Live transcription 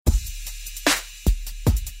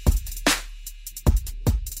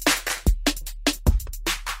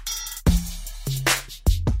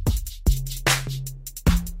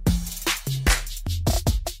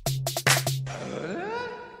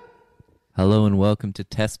Hello and welcome to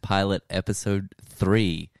Test Pilot Episode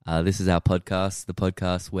 3. This is our podcast, the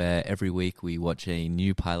podcast where every week we watch a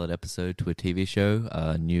new pilot episode to a TV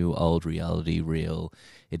show, new, old, reality, real.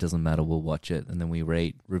 It doesn't matter, we'll watch it, and then we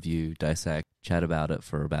rate, review, dissect, chat about it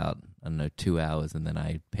for about, 2 hours, and then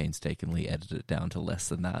I painstakingly edit it down to less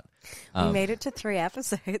than that. We made it to 3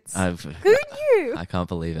 episodes. Who knew? I can't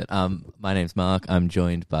believe it. My name's Mark. I'm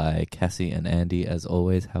joined by Cassie and Andy, as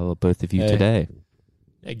always. How are both of you today?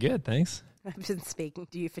 Yeah, good, thanks. I've been speaking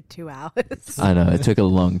to you for 2 hours. I know, it took a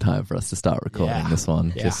long time for us to start recording this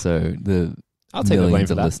one, just so the I'll take the blame millions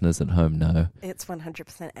for of that. listeners at home know. It's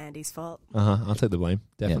 100% Andy's fault. I'll take the blame,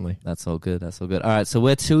 definitely. Yeah, that's all good. All right, so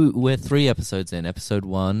we're 3 episodes in. Episode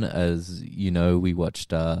 1, as you know, we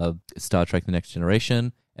watched Star Trek: The Next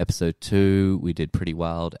Generation. Episode 2, we did Pretty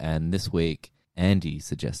Wild, and this week Andy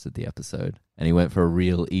suggested the episode, and he went for a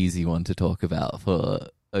real easy one to talk about for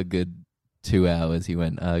a good 2 hours. He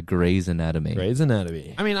went Grey's Anatomy. Grey's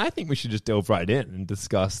Anatomy. I mean, I think we should just delve right in and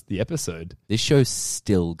discuss the episode. This show's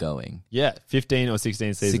still going. Yeah, 15 or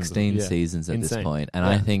 16 seasons. 16 Yeah. seasons at Insane. this point. And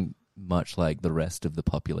I think, much like the rest of the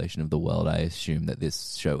population of the world, I assume that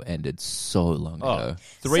this show ended so long ago.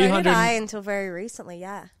 300, So did I until very recently,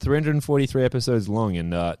 yeah. 343 episodes long,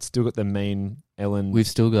 and it's still got the main Ellen. We've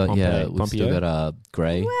still got, Pompeo. we've still got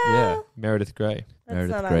Grey. Well, Yeah, Meredith Grey. that's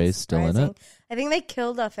Meredith not Grey's still in unsurprising. it. I think they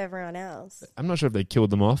killed off everyone else. I'm not sure if they killed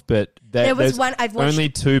them off, but There was there's one I've watched. only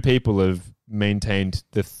 2 people have maintained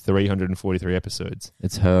the 343 episodes.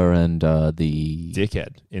 It's her and the...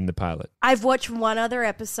 Dickhead in the pilot. I've watched one other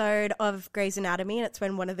episode of Grey's Anatomy, and it's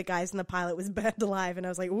when one of the guys in the pilot was burned alive, and I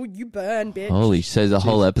was like, "Oh, you burn, bitch!" Holy, so the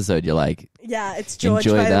whole episode, you're like, Yeah, it's George.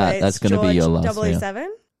 Enjoy by that. The way. That's It's gonna be your George last,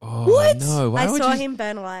 007. Oh, What? no. Why I would saw you... him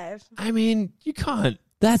burn alive. I mean, you can't...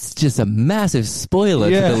 that's just a massive spoiler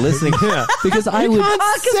to the listening. Yeah. Because I would...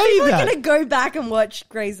 Because say people that. are going to go back and watch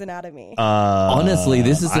Grey's Anatomy. Honestly,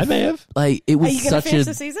 this is... I may have. Like, it Are was you going to such finish a...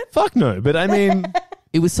 the season? Fuck no, but I mean...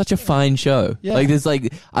 It was such a fine show. Yeah. Like, there's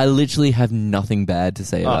like... I literally have nothing bad to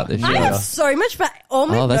say about this show. I have so much, but all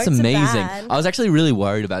my Oh, that's notes amazing. Are bad. I was actually really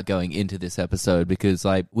worried about going into this episode because,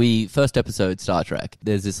 like, first episode Star Trek,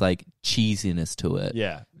 there's this, like, cheesiness to it.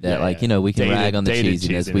 Yeah. That, Yeah, like, yeah. you know, we can rag on the Dated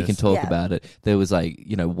cheesiness. We can talk Yeah. about it. There was, like,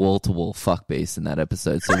 you know, wall-to-wall fuckbeast in that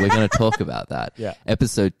episode, so we're going to talk about that. Yeah.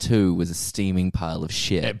 Episode 2 was a steaming pile of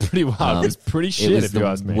shit. Yeah, pretty wild. It was pretty shit, It was if you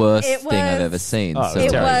ask the me. worst It thing I've was- ever seen. Oh, so it It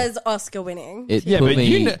terrible. was Oscar winning. It Yeah, put but me...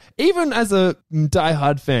 you know, even as a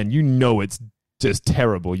diehard fan, you know it's just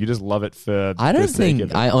terrible. You just love it for I the don't sake think... of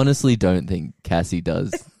it. I honestly don't think Cassie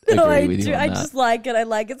does agree No, I with do. you on I that. just like it. I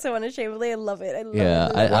like it so unashamedly. I love it. I love Yeah,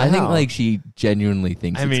 it. I think, Wow. like, she genuinely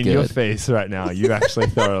thinks I it's mean, good. your face right now, you actually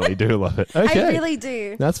thoroughly do love it. Okay. I really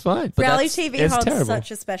do. That's fine. But Reality that's- TV it's holds terrible. such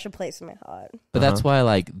a special place in my heart. But that's why,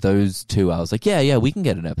 like, those 2, I was like, yeah, we can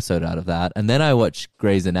get an episode out of that. And then I watched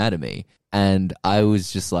Grey's Anatomy, and I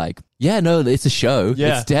was just like, yeah, no, it's a show.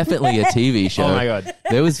 Yeah. It's definitely a TV show. Oh my God.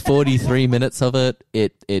 There was 43 minutes of it.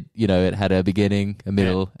 It you know, it had a beginning, a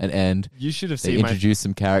middle, an end. You should have They seen introduced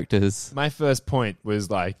some characters. my first point was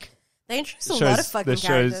like They introduced a lot of fucking the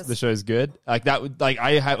characters. show's good. Like that would like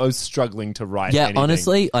I was struggling to write Yeah, anything.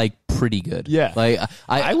 honestly, like, pretty good. Yeah. Like,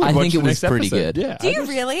 I would I watch think it the was next pretty episode. good. Yeah. Do you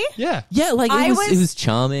really? Yeah. Yeah, like I it was was-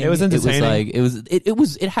 charming. It was entertaining. It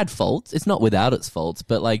was it had faults. It's not without its faults,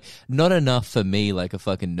 but like not enough for me, like a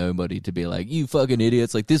fucking nobody, to be like, you fucking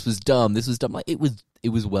idiots, like this was dumb. Like it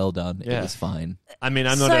was well done. Yeah. It was fine. I mean,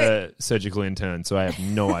 I'm not a surgical intern, so I have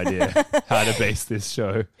no idea how to base this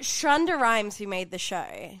show. Shonda Rhimes, who made the show,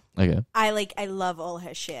 Okay. I love all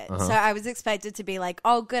her shit. Uh-huh. So I was expected to be like,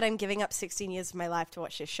 oh, good, I'm giving up 16 years of my life to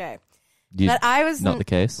watch this show. You- But I was not the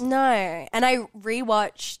case. No. And I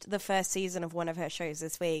rewatched the first season of one of her shows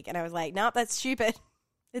this week, and I was like, nope, that's stupid.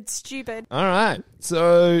 It's stupid. All right.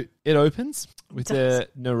 So it opens with the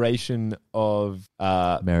narration of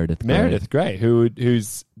Meredith Grey. Grey,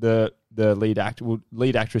 who's the lead actor. Well,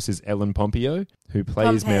 lead actress is Ellen Pompeo, who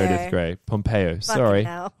plays Pompeo. Meredith Grey. Pompeo. Fucking Sorry.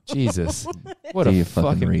 hell. Jesus. What Do a your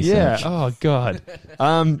fucking yeah. research. Oh God.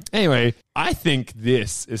 Anyway, I think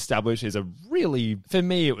this establishes a really, for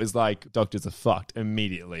me, it was like doctors are fucked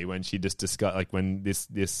immediately when she just discussed, like when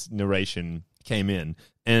this narration came in,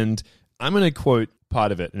 and I'm going to quote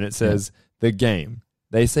part of it, and it says, "The game.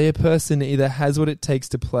 They say a person either has what it takes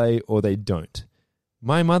to play or they don't.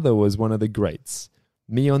 My mother was one of the greats.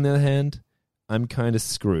 Me, on the other hand, I'm kind of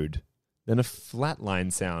screwed." Then a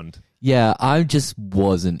flatline sound. Yeah, I just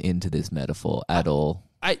wasn't into this metaphor at all.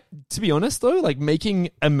 To be honest though, like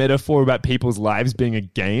making a metaphor about people's lives being a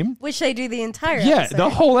game. Which they do the entire Yeah, episode. the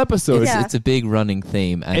whole episode. Yeah. It's a big running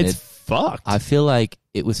theme, and It's fucked. I feel like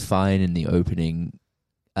it was fine in the opening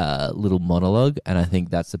little monologue, and I think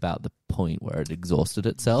that's about the point where it exhausted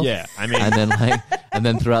itself. Yeah, I mean, and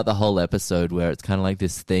then throughout the whole episode where it's kind of like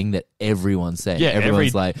this thing that everyone's saying. Yeah,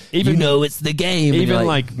 everyone's like, it's the game. And even you're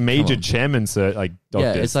like major come on. chairman, like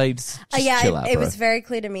doctors. Yeah, it's like just chill out, it bro. was very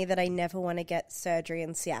clear to me that I never want to get surgery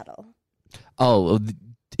in Seattle. Oh,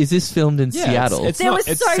 is this filmed in Seattle? There were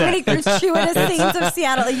so many gratuitous scenes of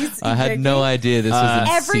Seattle. I had no idea this was in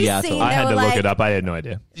every Seattle. scene I had to were look like- it up. I had no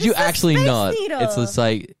idea. Did you It's a actually Space not? Needle. It's just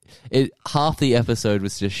like half the episode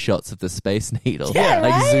was just shots of the Space Needle, Yeah,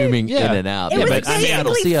 like right? zooming Yeah. in and out. It was but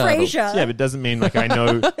Seattle, basically Seattle. Frasier. Yeah, but it doesn't mean like I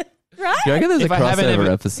know. Right? Do you reckon there's If a I haven't crossover ever-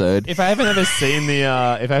 episode? If I haven't ever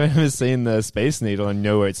seen the Space Needle and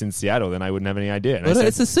know where it's in Seattle, then I wouldn't have any idea. And I Well, said,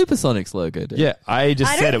 it's a Supersonics logo, dude. yeah, I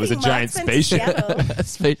just I said don't it was a think giant Mark's been to spaceship.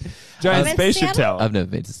 Seattle. Giant I've been to spaceship Seattle? tower. I've never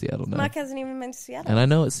been to Seattle, no. Mark hasn't even been to Seattle. And I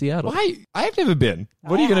know it's Seattle. Why? I've never been.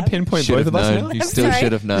 What are I you going to have. pinpoint Should both have of us known. now? You I'm still sorry.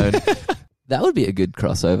 should have known. That would be a good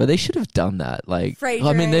crossover. They should have done that. Like, Frasier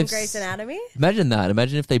I mean, and they've Grey's Anatomy. Imagine that.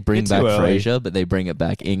 Imagine if they bring You're too back early. Frasier, but they bring it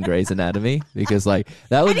back in Grey's Anatomy because, like,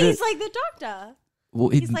 that would. And he's like the doctor. well,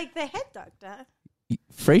 He's like the head doctor.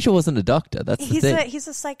 Frasier wasn't a doctor. That's the thing. He's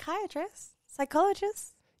a psychiatrist,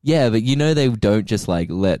 psychologist. Yeah, but you know they don't just like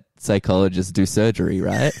let psychologists do surgery,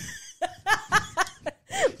 right?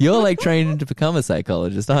 You're like trained to become a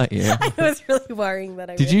psychologist, aren't you? I was really worrying that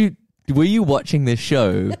I Were you watching this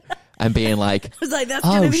show and being like, I was like, that's oh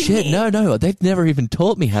gonna be shit, me. no, they've never even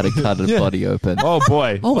taught me how to cut a body open. Oh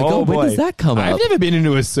boy! Oh my God, when boy. does that come I've up? never been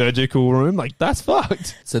into a surgical room. Like that's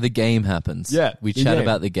fucked. So the game happens. Yeah, We the chat game.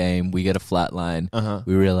 about the game. We get a flatline. Uh-huh.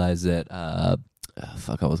 We realize that, I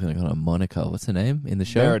was going to call her Monica. What's her name in the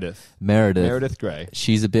show? Meredith. Meredith. Meredith Grey.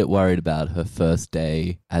 She's a bit worried about her first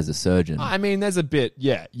day as a surgeon. I mean, there's a bit,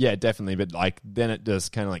 yeah, definitely, but like then it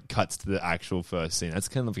just kind of like cuts to the actual first scene. That's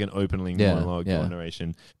kind of like an opening monologue or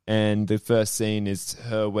narration, and the first scene is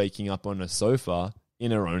her waking up on a sofa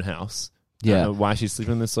in her own house. I Yeah. don't know why she's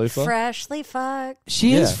sleeping on the sofa. Freshly fucked.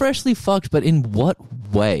 She is Yeah. freshly fucked, but in what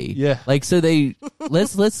way? Yeah. Like, so they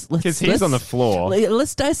let's Because he's on the floor.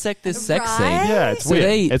 Let's dissect this sex Right? scene. Yeah, it's So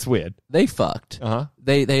weird. It's weird. They fucked. Uh huh.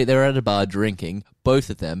 They're at a bar drinking, both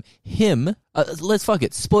of them. Him, let's fuck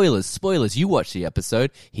it. Spoilers. You watch the episode.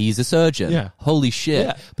 He's a surgeon. Yeah. Holy shit.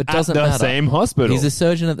 Yeah. But At doesn't the matter. same hospital. He's a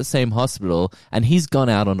surgeon at the same hospital, and he's gone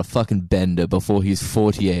out on a fucking bender before his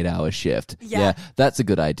 48-hour shift. Yeah. That's a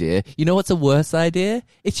good idea. You know what's a worse idea?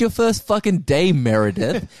 It's your first fucking day,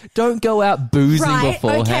 Meredith. Don't go out boozing Right?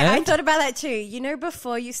 beforehand. Okay, I thought about that too. You know,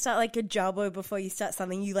 before you start like a job or before you start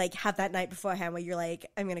something, you like have that night beforehand where you're like,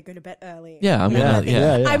 I'm gonna go to bed early. Yeah, I'm And gonna- I'm like,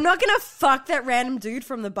 yeah. I'm not gonna fuck that random dude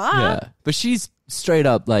from the bar. Yeah, but she's straight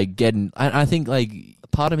up like getting. I think like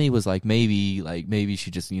part of me was like maybe she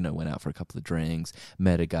just went out for a couple of drinks,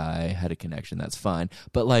 met a guy, had a connection. That's fine.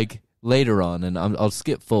 But like later on, and I'll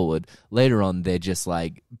skip forward. Later on, they're just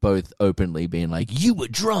like both openly being like, "You were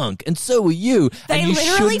drunk, and so were you, They and you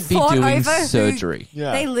literally shouldn't be fought doing over who- surgery."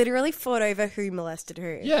 Yeah. They literally fought over who molested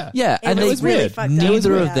who. Yeah. Yeah, It and was they, really weird. fucked up. It was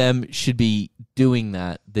neither weird. of them should be doing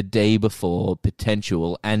that the day before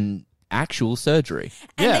potential and actual surgery.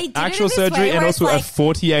 And Yeah, they did actual it in this surgery way and where it's also a like,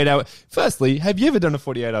 48-hour. Firstly, have you ever done a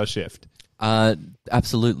 48-hour shift?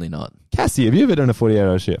 Absolutely not. Cassie, have you ever done a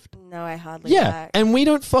 48-hour shift? no, I hardly Yeah, work. and we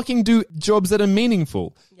don't fucking do jobs that are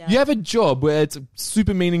meaningful. Yeah. You have a job where it's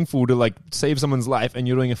super meaningful to like save someone's life, and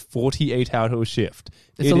you're doing a 48-hour shift.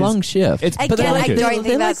 It's It a is- long shift. It's Again, they're I bonkers. don't think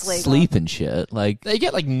they're that's like legal. sleep and shit. Like They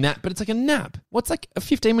get like nap, but it's like a nap. What's like a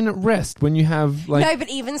 15-minute rest when you have like? No, but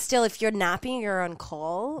even still, if you're napping, you're on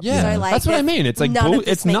call. Yeah, so, like, that's what I mean. It's like none of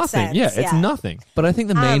this it's makes nothing. sense. Yeah, it's nothing. But I think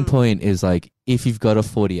the main Um, point is like if you've got a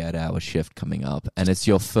 48-hour shift coming up and it's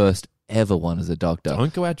your first ever one as a doctor,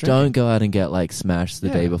 Don't go out drinking. don't go out and get like smashed the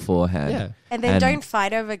Yeah. day beforehand. Yeah. And then don't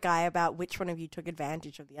fight over a guy about which one of you took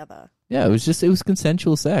advantage of the other. Yeah, it was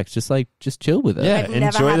consensual sex. Just chill with it. Yeah, I've never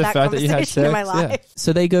enjoy had the that fact that you had conversation in my sex. Yeah. life.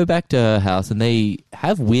 So they go back to her house and they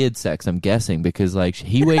have weird sex, I'm guessing, because like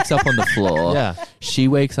he wakes up on the floor. Yeah. She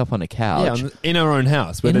wakes up on a couch. Yeah, in our own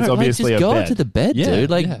house, where In there's her- like, obviously just a go bed. to the bed, Yeah, dude.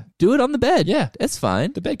 Like, yeah. do it on the bed. Yeah. It's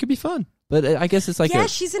fine. The bed could be fun. But I guess it's like Yeah,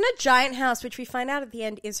 she's in a giant house, which we find out at the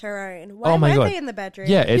end is her own. Why Oh my were God. they in the bedroom?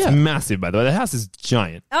 Yeah, it's Yeah. massive, by the way. The house is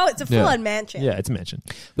giant. Oh, it's a full-on mansion. Yeah, it's a mansion.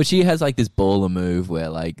 But she has like this baller move where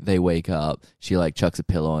like they wake up, she like chucks a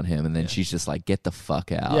pillow on him, and then she's just like, "Get the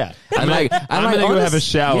fuck out!" Yeah. and like I'm going to go have a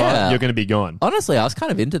shower. Yeah. You're going to be gone. Honestly, I was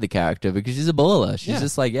kind of into the character because she's a baller. She's Yeah.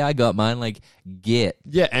 just like, "Yeah, I got mine." Like, get.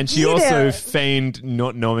 Yeah, and she You also know. feigned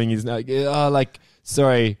not knowing his like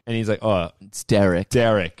sorry. And he's like, oh, It's Derek.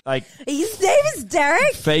 Derek. Like, His name is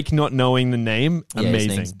Derek? fake not knowing the name. Yeah, his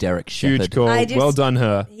Amazing. name's Derek Huge Shepherd. call. I just- Well done,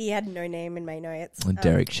 her. He had no name in my notes.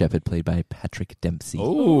 Derek Shepherd, played by Patrick Dempsey.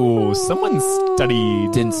 Oh, someone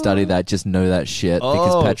studied. Didn't study that, just know that shit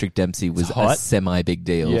because Oh. Patrick Dempsey was a hot. semi-big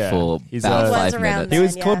deal Yeah. for He's about a- 5 Was around minutes. He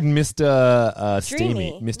was Yeah. called Mr. Dreamy.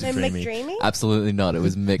 Steamy. Mr. No, Dreamy. McDreamy? Absolutely not. It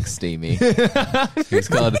was Mick Steamy. he was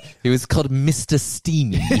called Mr.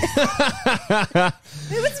 Steamy.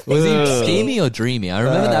 Was he Steamy or Dreamy? I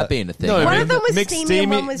remember that being a thing. No, One of them was Mick Steamy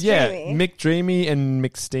and one was yeah, Dreamy. Mick Dreamy and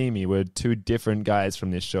Mick Steamy were two different guys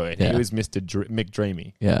from this show. Yeah. He was Mr. Mick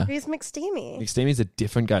Dreamy. Yeah. Who's McSteamy? Mick Steamy is a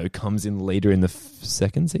different guy who comes in later in the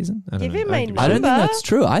second season. I don't Give know. him my I don't think Number? that's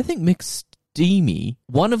true. I think Mick Steamy,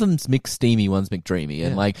 one of them's Mick Steamy, one's McDreamy.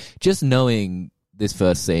 And Yeah. like, just knowing this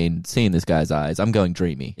first scene, seeing this guy's eyes, I'm going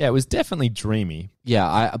dreamy. Yeah, it was definitely dreamy.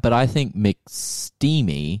 Yeah, but I think Mick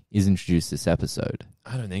Steamy is introduced this episode.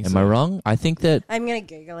 I don't think Am so. I wrong? I think that, I'm going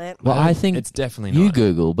to Google it. well, I think it's definitely you not.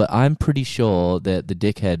 Google, but I'm pretty sure that the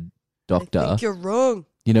dickhead I doctor, think you're wrong.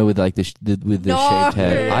 you know, with like with the No, shaved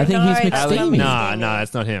head, I think no, he's that's Mick not Steamy. Nah,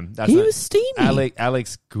 that's not him. That's He not was Steamy.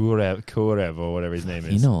 Alex Kurev or whatever his name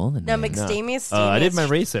You is. know all the No, names. McSteamy is steamy. I did as my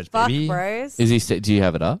research, Fuck, baby. bros. Is he? Do you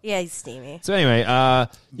have it up? Yeah, he's steamy. So anyway,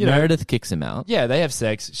 you know, Meredith kicks him out. yeah, they have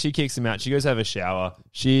sex. She kicks him out. She goes to have a shower.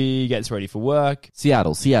 She gets ready for work.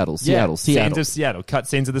 Seattle. Scenes of Seattle. Cut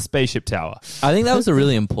scenes of the spaceship tower. I think that was a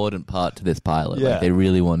really important part to this pilot. Yeah. Like they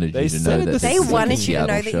really wanted They you to said know it that the this They is like a wanted you to Seattle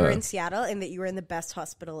know that you were show. in Seattle and that you were in the best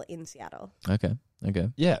hospital in Seattle. Okay.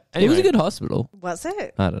 Yeah. It Anyway, was a good hospital. Was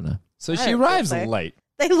it? I don't know. so I she don't arrives think so. late.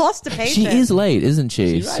 They lost a patient. She is late, isn't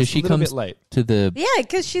she? She arrives So she a little comes bit late. to the Yeah,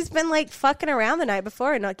 because she's been like fucking around the night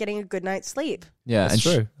before and not getting a good night's sleep. That's and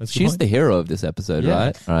true. That's a good she's point. the hero of this episode, Yeah.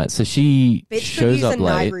 right? All right. So she Bitch could shows use up a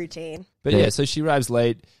night late. routine. But Yeah. yeah, so she arrives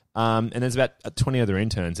late, and there's about 20 other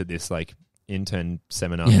interns at this like intern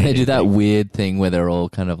seminar. Yeah, they meeting do that thing. weird thing where they're all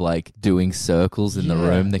kind of like doing circles in the Yeah,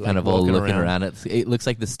 room. They're like kind of all walking looking around. around. It looks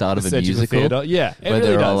like the start of a Surgical musical. theater. Yeah, it Where really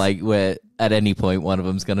they're does. all like, where at any point one of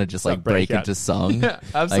them's gonna just like break out. into song. Yeah, Like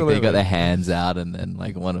absolutely. they got their hands out, and then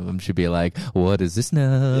like one of them should be like, "What is this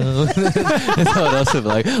now?" And someone else would be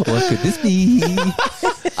like, "What could this be?"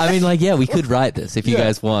 I mean, like, yeah, we could write this if you Yeah.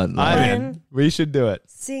 guys want. Like, I'm in. We should do it.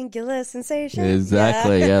 Singular sensation.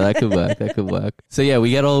 exactly. Yeah. Yeah, that could work. That could work. So yeah,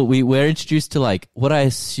 we're introduced to like what I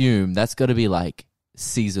assume that's got to be like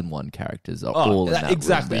season 1 characters are all in that room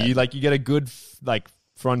exactly. there. You get a good like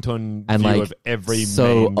front on And view like of every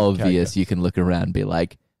so main obvious character. you can look around and be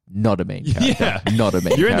like, not a main character. Yeah. Not a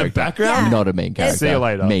main You're in character. the background? Yeah. Not a main character. See you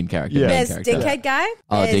later. Main character. Yeah. Main There's character. dickhead guy.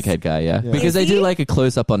 Oh, There's dickhead guy, yeah. Because they Izzy? do like a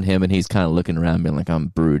close up on him and he's kind of looking around being like, I'm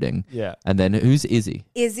brooding. Yeah. And then who's Izzy?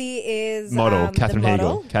 Izzy is Model, the Catherine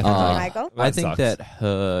model. Hagel. Catherine Hagel. That I think sucks. that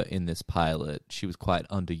her in this pilot, she was quite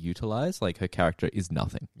underutilized. Like her character is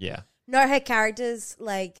nothing. Yeah. No, her character's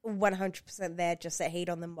like 100% there just to hate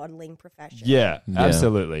on the modeling profession. Yeah, Yeah.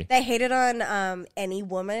 absolutely. They hated on any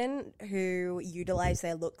woman who utilized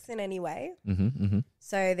their looks in any way.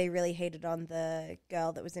 So they really hated on the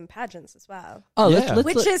girl that was in pageants as well. Oh, Yeah. let's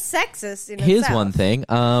Which is sexist in here's itself. one thing.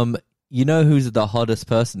 You know who's the hottest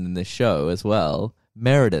person in this show as well?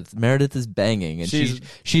 Meredith. Meredith is banging, and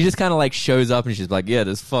she just kind of like shows up, and she's like, "Yeah,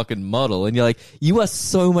 this fucking model," and you're like, "You are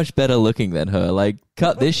so much better looking than her. Like,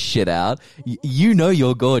 cut this shit out. You know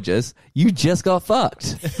you're gorgeous. You just got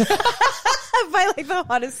fucked." By like the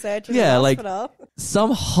hottest surgeon Yeah, in the like- hospital.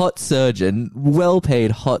 Some hot surgeon,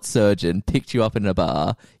 well-paid hot surgeon, picked you up in a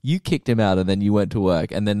bar. You kicked him out, and then you went to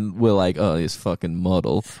work, and then we're like, "Oh, this fucking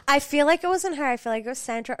model." I feel like it wasn't her. I feel like it was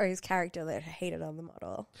Sandra Oh's character that hated on the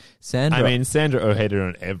model. Sandra. I mean, Sandra Oh hated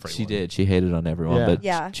on everyone. she did. She hated on everyone, Yeah. but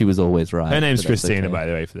Yeah. she was always right. Her name's but that's Christina, okay. by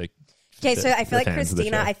the way, for the. Okay, so I feel the like fans of the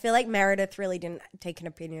Christina, show. I feel like Meredith really didn't take an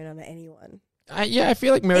opinion on anyone. Yeah, I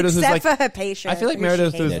feel like Meredith Except was like. for her patient. I feel like who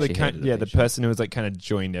Meredith she was hated. the she kind, hated yeah, the the patient. person who was like kind of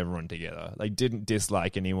joined everyone together. Like didn't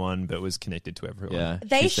dislike anyone, but was connected to everyone. Yeah,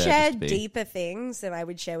 They she shared to be. deeper things than I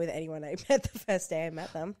would share with anyone I met the first day I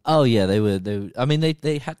met them. Oh yeah, they were. I mean,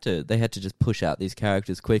 they had to just push out these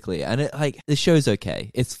characters quickly, and it like the show's okay,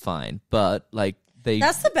 it's fine, but like they.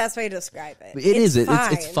 That's the best way to describe it.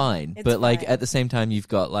 It's fine, It's but like fine. at the same time, you've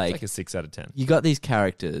got It's like like a 6 out of 10. you got these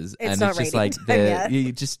characters, It's and not it's just rating like time they're yet.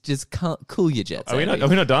 you just can't cool your jets. Are we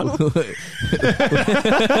Andy. not done? I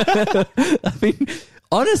mean,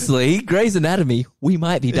 honestly, Grey's Anatomy, we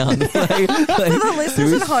might be done. For the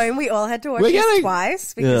listeners at home, we all had to watch We're this getting-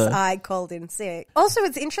 twice because Yeah. I called in sick. Also,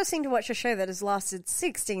 it's interesting to watch a show that has lasted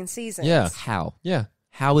 16 seasons. Yeah. How? Yeah.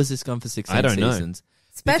 How has this gone for 16 I don't know. seasons?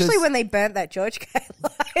 Especially Because- when they burnt that George guy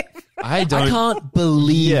alive. I I don't. can't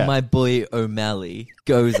believe Yeah. my boy O'Malley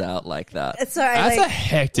goes out like that. So That's like, a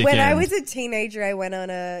hectic when I end. was a teenager, I went on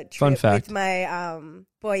a Fun trip fact. with my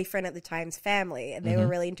boyfriend at the time's family, and they Mm-hmm. were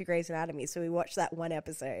really into Grey's Anatomy. So we watched that one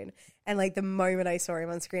episode, and like the moment I saw him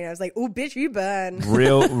on screen, I was like, "Oh, bitch, you burn!"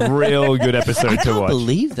 real good episode I to can't watch.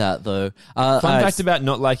 believe that though. Fun fact about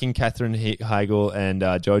not liking Katherine Heigl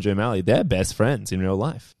and George O'Malley: they're best friends in real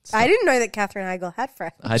life. I didn't know that Katherine Heigl had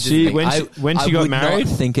friends. I just She think- when I she got would married,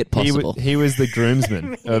 not think it possible. He was the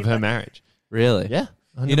groomsman of her marriage. Really? Yeah,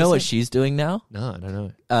 You know what 100%. she's doing now? No, I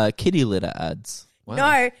don't know. Kitty litter ads.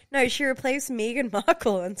 Wow. No, she replaced Meghan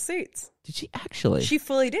Markle on Suits. Did she actually? She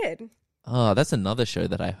fully did. Oh, that's another show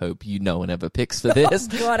that I hope no one ever picks for this.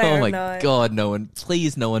 God, I oh hope my not. God, no one!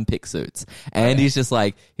 Please, no one pick Suits. And he's just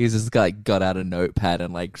like got out a notepad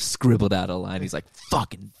and like scribbled out a line. He's like,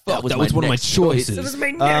 "Fucking, that was one of my next choices." That was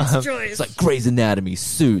my next choice. It's like Grey's Anatomy,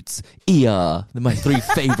 Suits, ER. They're my three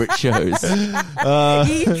favorite shows.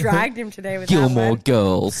 He dragged him today with Gilmore that one.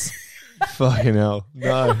 Girls, Fucking hell.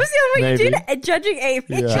 No. What was the other one you Maybe. did? Judging Amy.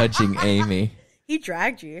 Yeah. Judging Amy, He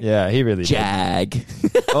dragged you. Yeah, he really did. Jag.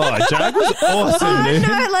 Oh, Jag was awesome, Oh dude.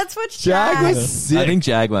 no, let's watch Jag Jag. was sick. I think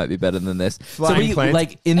Jag might be better than this. Flying so planes.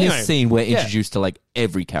 like in Anyway, this scene, we're yeah. introduced to like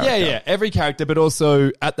every character. Yeah, every character, but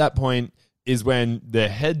also at that point is when the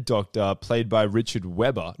head doctor, played by Richard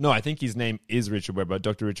Webber. No, I think his name is Richard Webber,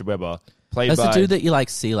 Dr. Richard Webber, played That's by... the dude that you like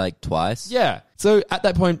see like twice. Yeah. So at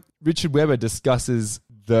that point, Richard Webber discusses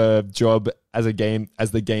the job as a game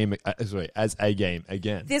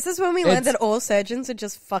again. This is when we learned It's- that all surgeons are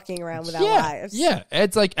just fucking around with our Yeah, lives. yeah.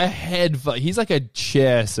 It's like a head. He's like a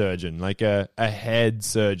chair surgeon, like a head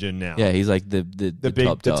surgeon now. Yeah, he's like the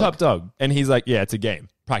top dog. And he's like, yeah, it's a game.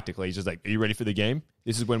 Practically, he's just like, are you ready for the game?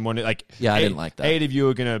 This is when one like Yeah, I didn't like that. 8 of you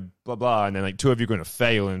are gonna blah blah, and then like 2 of you are gonna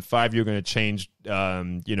fail, and 5 of you are gonna change,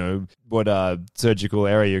 what surgical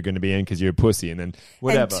area you're gonna be in because you're a pussy, and then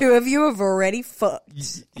whatever. And 2 of you have already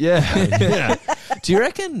fucked. Yeah, yeah. Do you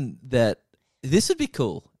reckon that this would be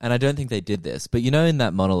cool? And I don't think they did this, but you know, in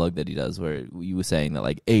that monologue that he does, where you were saying that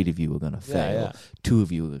like 8 of you were going to fail, yeah. 2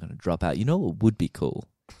 of you were going to drop out. You know what would be cool?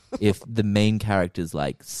 If the main characters,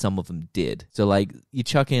 like some of them did. So like you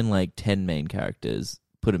chuck in like 10 main characters,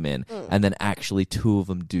 put them in, and then actually 2 of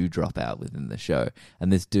them do drop out within the show.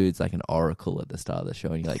 And this dude's like an oracle at the start of the show,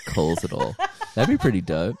 and he like calls it all. That'd be pretty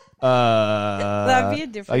dope. That'd be a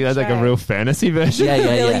different Like that's like a show. real fantasy version. Yeah, yeah,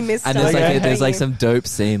 Really yeah. missed And there's out. like Okay. there's like some dope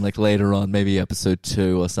scene like later on, maybe episode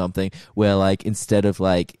 2 or something, where like instead of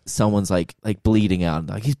like someone's like bleeding out,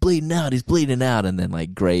 like he's bleeding out, and then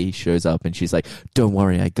like Grey shows up and she's like, "Don't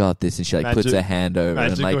worry, I got this," and she like puts Magic- her hand over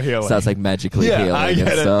and magical like healing. starts like magically Yeah, healing I and get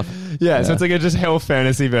it. stuff. Yeah, so it's like a just hell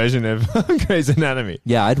fantasy version of Grey's Anatomy.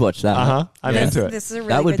 Yeah, I'd watch that. I'm Yeah. into it. This is a really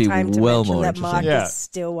That would good be time to well mention more that Mark interesting. Yeah. is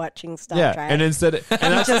still watching Star Yeah, Trek. and instead, and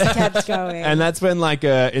that's, just kept going. and that's when like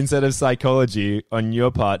instead of psychology on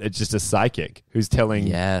your part, it's just a psychic who's telling.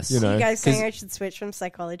 Yes. you know. you guys 'cause- saying I should switch from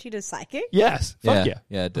psychology to psychic? Yes, fuck yeah,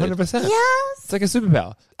 Yeah, dude. 100%. Yes. It's like a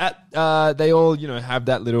superpower. They all have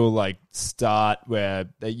that little like start where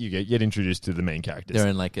you get introduced to the main characters. They're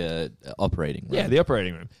in like a operating room. Yeah, the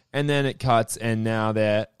operating room, and then it cuts, and now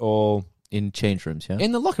they're all in change rooms. Yeah,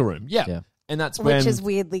 in the locker room. Yeah, Yeah. and that's when Which is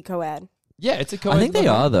weirdly co-ed. yeah, it's a. I think they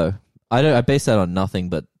locker are room. though. I base that on nothing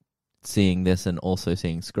but seeing this and also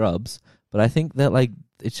seeing Scrubs. But I think that like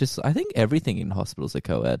it's just I think everything in hospitals are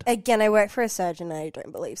co-ed. Again, I work for a surgeon and I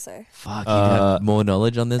don't believe so. Fuck, you have more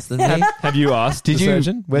knowledge on this than me. Have you asked Did the you-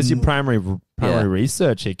 surgeon? Where's your primary Yeah.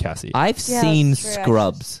 research here, Cassie? I've Yeah, seen that's true,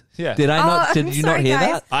 Scrubs. Yeah. Did I not? Oh, did I'm you sorry, not hear guys.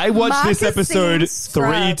 that? I watched Mark this has episode seen 3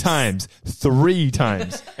 Scrubs. times. 3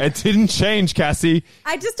 times. It didn't change, Cassie.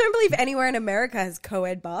 I just don't believe anywhere in America has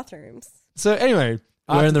co-ed bathrooms. So anyway,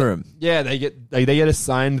 We're in the room. yeah, they get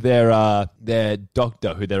assigned their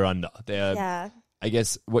doctor who they're under. They're Yeah. I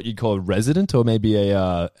guess what you'd call a resident or maybe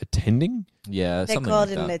a attending. Yeah, They're something called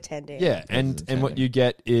like an that. attendant. Yeah, and attending. what you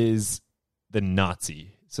get is the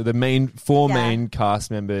Nazi. So the main 4 Yeah. main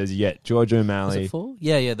cast members. You get George Was O'Malley, it 4?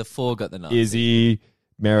 Yeah, the 4 got the Nazi. Izzy,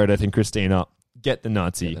 Meredith, and Christina. Get the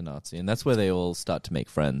Nazi. The Nazi, and that's where they all start to make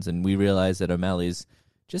friends. And we realize that O'Malley's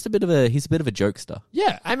just he's a bit of a jokester.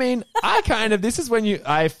 Yeah, I mean, this is when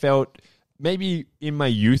I felt maybe in my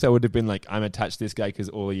youth I would have been like, I'm attached to this guy because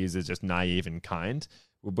all he is just naive and kind.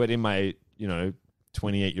 But in my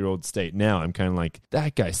 28-year-old state now, I'm kind of like,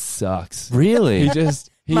 that guy sucks. Really?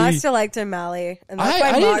 Mark still liked O'Malley. And that's why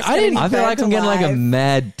I Mark's didn't- getting I feel like burnt I'm getting like a alive.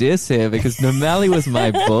 mad diss here because O'Malley was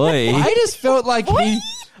my boy. I just felt like he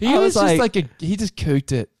I was was just like- he just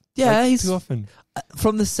cooked it. Yeah, like, he's- too often.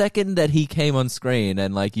 From the second that he came on screen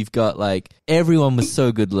and like you've got like everyone was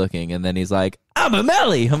so good looking and then he's like, I'm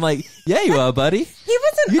O'Malley. I'm like, yeah, you are, buddy. Yeah, He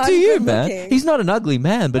wasn't You do you, ungood man. looking. He's not an ugly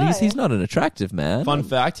man, but No. he's not an attractive man. Fun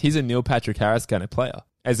fact, he's a Neil Patrick Harris kind of player.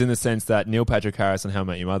 As in the sense that Neil Patrick Harris on How I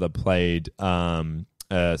Met Your Mother played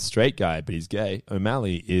a straight guy, but he's gay.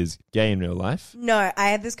 O'Malley is gay in real life. No, I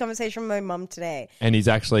had this conversation with my mum today. And he's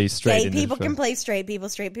actually straight Gay in the people show. can play straight people.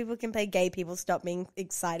 Straight people can play gay people. Stop being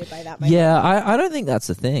excited by that. Yeah, I don't think that's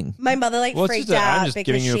a thing. My mother Well, it's freaked just I'm out just because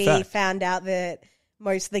giving you a she fact. found out that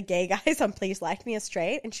most of the gay guys on Please Like Me are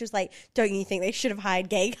straight, and she was like, "Don't you think they should have hired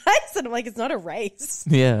gay guys?" And I'm like, "It's not a race."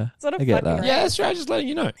 Yeah, It's not a I get fucking that. race. Yeah, that's right. Just letting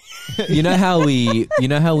you know. You know how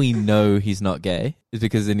we know he's not gay is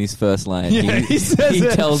because in his first line Yeah, he says he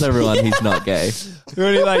it. tells everyone he's not gay.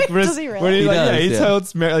 When he like, Does he really? when he, He like, does, yeah, he yeah.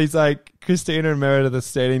 tells he's like Christina and Meredith are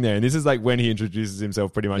standing there, and this is like when he introduces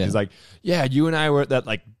himself. Pretty much, Yeah. he's like, "Yeah, you and I were at that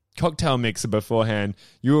like cocktail mixer beforehand.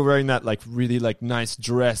 You were wearing that like really like nice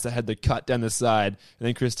dress that had the cut down the side." And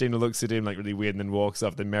then Christina looks at him like really weird, and then walks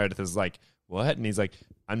off. Then Meredith is like, "What?" And he's like,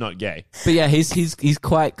 "I'm not gay." But yeah, he's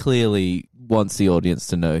quite clearly wants the audience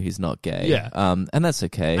to know he's not gay. Yeah. and that's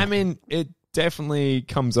okay. I mean, it definitely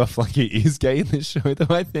comes off like he is gay in this show,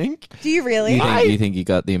 though. I think. Do you really? you think you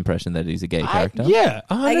got the impression that he's a gay character? Yeah,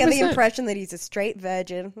 100%. I get the impression that he's a straight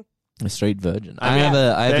virgin. A straight virgin. I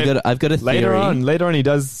mean, I've got a theory. Later on, he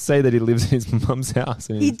does say that he lives in his mum's house.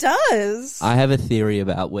 And He does. I have a theory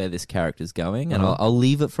about where this character's going, and I'll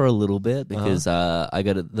leave it for a little bit because I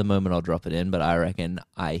got it the moment I'll drop it in. But I reckon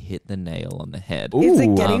I hit the nail on the head. Is it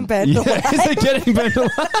Ooh, getting burned yeah, alive? is it getting burned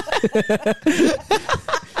alive?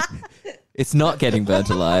 It's not getting burnt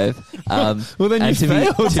alive. Well, then and you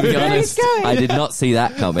failed. To be Where honest, he's going. I did not see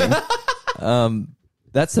that coming.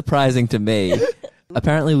 That's surprising to me.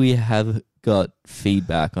 Apparently, we have got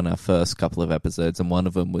feedback on our first couple of episodes, and one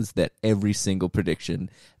of them was that every single prediction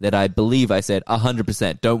that I believe I said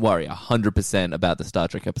 100%, don't worry, 100% about the Star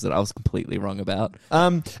Trek episode, I was completely wrong about.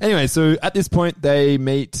 Anyway, so at this point, they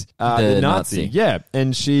meet the Nazi. Nazi. Yeah,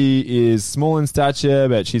 and she is small in stature,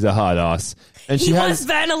 but she's a hard ass. And He she was has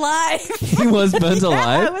burned alive. He was burnt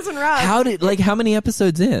alive. I wasn't wrong. How many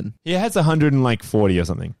episodes in? he has 140 or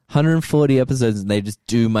something. 140 episodes, and they just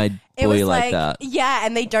do my It boy was like that. Yeah,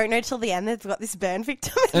 and they don't know till the end they've got this burn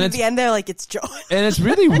victim. And at it's- the end, they're like, it's George. And it's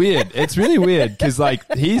really weird. It's really weird because like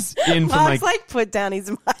he's in from Mark's like like, put down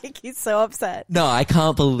his mic. He's so upset. No, I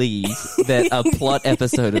can't believe that a plot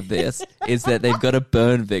episode of this is that they've got a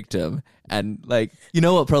burn victim. And, like, you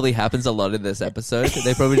know what probably happens a lot in this episode?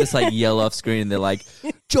 They probably just, like, yell off screen and they're like,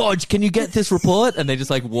 George, can you get this report? And they just,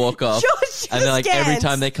 like, walk off. George And they're like, just every can't.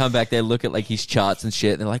 time they come back, they look at, like, his charts and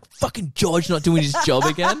shit. And they're like, fucking George not doing his job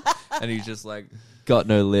again. And he's just, like, got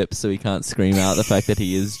no lips so he can't scream out the fact that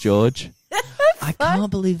he is George. I can't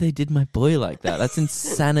believe they did my boy like that. That's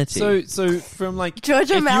insanity. so from like George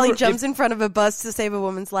if O'Malley you're- jumps if- in front of a bus to save a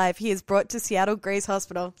woman's life. He is brought to Seattle Grace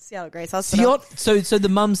Hospital. Seattle Grace Hospital. So the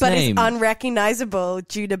mum's But name. is unrecognizable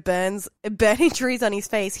due to burn injuries on his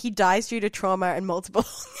face. He dies due to trauma and multiple.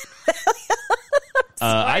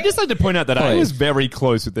 I just like to point out that I Wait. was very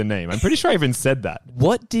close with the name. I'm pretty sure I even said that.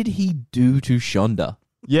 What did he do to Shonda?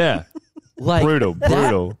 Yeah. Like Brutal, that,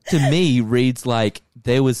 brutal. To me, reads like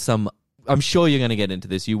there was some. I'm sure you're going to get into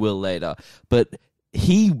this. You will later, but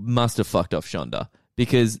he must have fucked off Shonda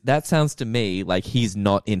because that sounds to me like he's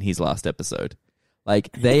not in his last episode.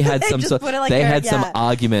 Like they had They some just sort. put it like They that, had some yeah.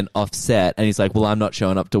 argument offset, and he's like, "Well, I'm not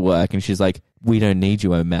showing up to work," and she's like, "We don't need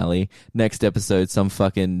you, O'Malley." Next episode, some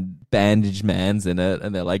fucking bandaged man's in it,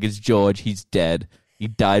 and they're like, "It's George. He's dead. He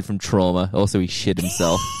died from trauma. Also, he shit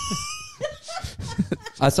himself."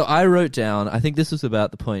 So I wrote down, I think this was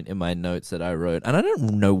about the point in my notes that I wrote, and I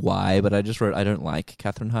don't know why, but I just wrote, I don't like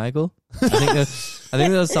Katherine Heigl. I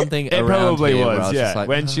think there was something It around probably here where I was, just yeah. like,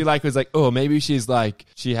 when she like was like, oh, maybe she's like,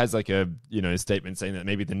 she has like a statement saying that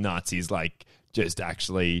maybe the Nazis like just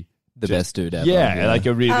actually the best dude ever. yeah, like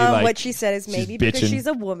a really like what she said is she's maybe because bitching. she's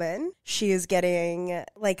a woman, she is getting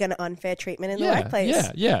like an unfair treatment in the yeah, workplace.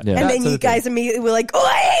 yeah, yeah, Yeah. And that then sort you of thing. guys immediately were like, "Oh,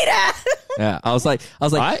 I hate her." Yeah, I was like,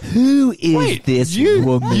 I- who is Wait, this you,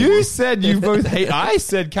 woman? You said you both hate. I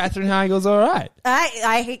said Katherine Heigl's all right.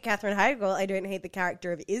 I hate Katherine Heigl. I don't hate the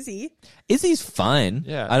character of Izzy. Izzy's fine.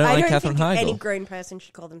 Yeah. I don't I like don't Katherine think Heigl. any grown person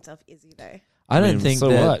should call themselves Izzy though. I don't mean, think so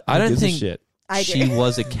that. what? I Who don't gives a think shit? I she do.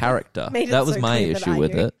 was a character. Made it That was so my clear that issue I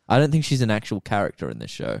with do. it. I don't think she's an actual character in this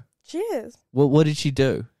show. She is. What did she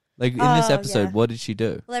do? Like in this Oh, episode, yeah. what did she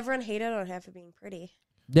do? Well, everyone hated on her for being pretty.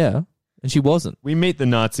 Yeah, and she wasn't. We meet the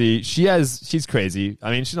Nazi. She's crazy.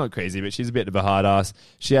 I mean, she's not crazy, but she's a bit of a hard ass.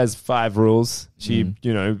 She has 5 rules. She,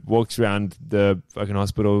 walks around the fucking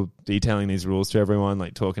hospital detailing these rules to everyone,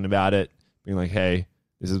 like talking about it, being like, "Hey,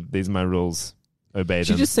 these are my rules. obey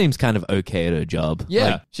She them. just seems kind of okay at her job. Yeah,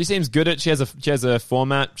 Like, she seems good at. She has a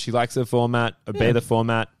format. She likes her format. Obey Yeah. the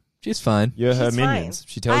format. she's fine. You're her She's minions. fine.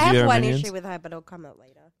 She tells I you have you're her one minions. issue with her, but it'll come up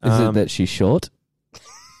later. Is it that she's short?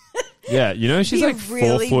 Yeah, you know she's You like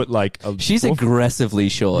really- 4 foot. Like She's 4 foot. aggressively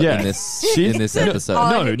short Yeah. in this She's- in this It's an episode.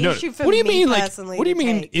 odd No. issue for What do you me mean? Like, personally what do you to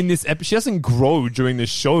mean take. in this episode? She doesn't grow during the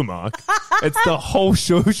show, Mark. It's the whole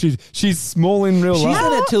show. She's small in real She's life.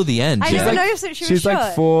 in it till the end. I She's never like, noticed that she was She's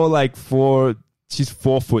short. like four. She's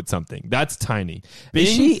 4 foot something. That's tiny. is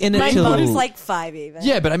she in it My till? mom's like 5 even.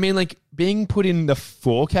 Yeah, but I mean, like being put in the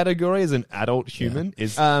 4 category as an adult human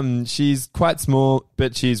is. She's quite small,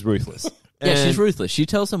 but she's ruthless. Yeah, she's And- ruthless. She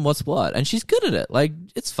tells him what's what, and she's good at it. Like,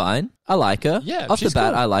 it's fine. I like her. Yeah, off the she's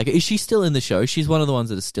bat, cool. I like her. Is she still in the show? She's one of the ones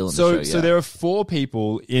that is still in the So, show. so yeah, there are 4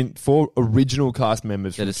 people 4 original cast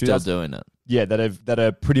members that from is still 2000 doing it. Yeah, that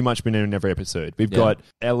have pretty much been in every episode. We've Yeah. got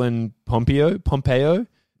Ellen Pompeo, who's Pompeo.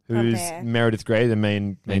 Meredith Grey, the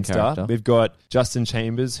main star. character. We've got Justin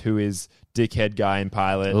Chambers, who is dickhead guy in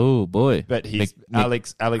pilot. Oh boy, But he's Mick-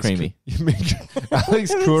 Alex Creamy.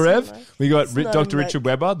 Alex Kurev. We got It's not Dr. like- Richard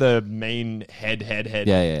Webber, the main head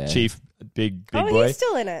Yeah. chief, big Oh, boy. he's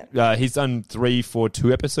still in it. He's done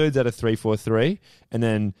 342 episodes out of 343, and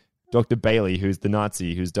then Dr. Bailey, who's the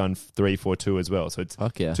Nazi, who's done 342 as well. So it's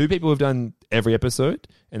Fuck yeah. 2 people who've done every episode,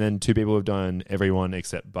 and then 2 people who've done every one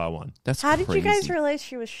except bar 1. That's How did you guys crazy. realize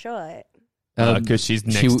she was short? Because she's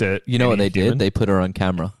next to You know what any they human. did? They put her on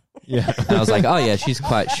camera. Yeah. And I was like, oh yeah, she's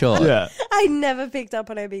quite short. Yeah. I never picked up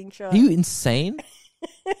on her being short. Are you insane?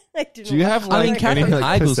 I didn't Do you have, watch I like, mean, it. Katherine any,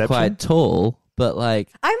 like, Heigl's perception? quite tall, but like,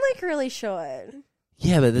 I'm like really short,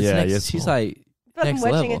 yeah, but this Yeah, you're next, she's small. like, but Next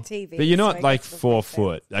I'm watching level. a TV. But you're so not I like guess it 4 makes sense.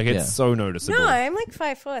 foot. Like, it's Yeah. so noticeable. No, I'm like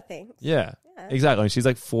 5'4", I think. Yeah. Yeah. Exactly. She's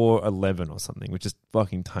like 4'11" or something, which is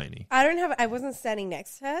fucking tiny. I wasn't standing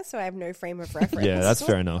next to her, so I have no frame of reference. Yeah, that's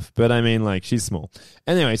fair enough. But I mean, like, she's small.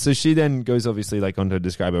 Anyway, so she then goes obviously like on to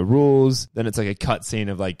describe her rules. Then it's like a cut scene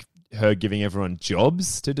of like her giving everyone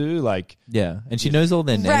jobs to do. Like, yeah, and she knows all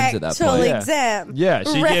their names at that Rectal point. Yeah. exam. yeah,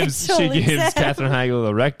 she gives exam. Katherine Heigl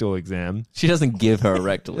a rectal exam. She doesn't give her a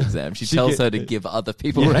rectal exam. She She tells gi- her to give other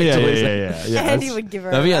people Yeah, rectal yeah, exam. yeah. Andy would give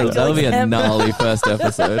her That'll be a exam. gnarly first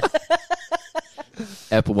episode.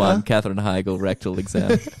 Ep 1, Katherine Heigl rectal exam.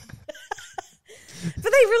 But they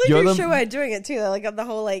really You're do the- show her doing it too. Though, like on the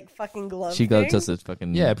whole like fucking glove. She goes thing. just a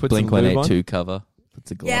fucking Yeah, puts Blink some lube 182 cover.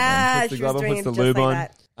 Puts a glove Yeah, Puts the she was glove on, doing puts it the just lube like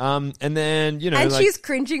on. that. And then, you know, And like, she's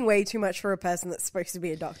cringing way too much for a person that's supposed to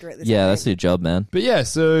be a doctor at on. this Yeah, point. that's your job, man. But yeah,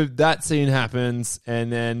 so that scene happens,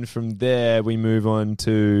 and then from there we move on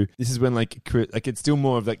to this is when like it's still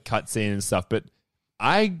more of like cut scene and stuff. But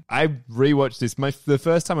I rewatched this. The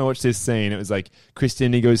first time I watched this scene, it was like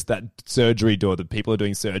Christine goes to that surgery door that people are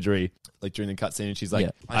doing surgery like during the cut scene, and she's like,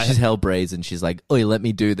 yeah. She's hell brazen. She's like, "Oi, let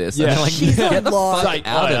me do this." Yeah. And I'm like, She's get a the lot. fuck like,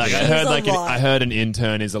 out oh, of like, here. I heard an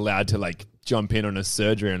intern is allowed to like jump in on a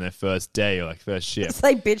surgery on their first day or like first shift. It's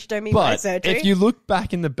like bitch, don't mean my But surgery. if you look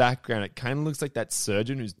back in the background, it kind of looks like that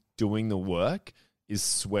surgeon who's doing the work is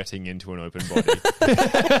sweating into an open body.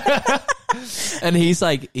 And he's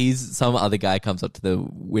some other guy comes up to the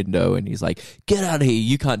window and he's like, "Get out of here!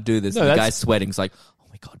 You can't do this." No, and the that's- guy's sweating. He's like, "Oh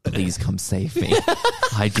my god, please come save me!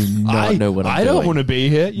 I do not know what I'm I doing." don't want to be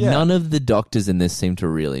here. Yeah. None of the doctors in this seem to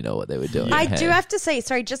really know what they were doing. I Hey. do have to say,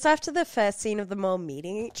 sorry, just after the first scene of them all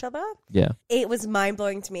meeting each other, yeah. it was mind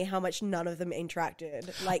blowing to me how much none of them interacted.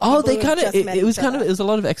 Like, Oh, people they who kind of. just met It was each kind of. other. It was a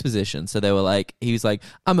lot of exposition. So they were like, he was like,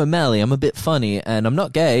 "I'm a Mally. I'm a bit funny, and I'm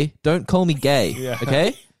not gay. Don't call me gay. Yeah.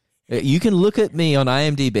 Okay." You can look at me on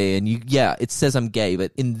IMDb and it says I'm gay,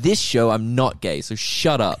 but in this show I'm not gay, so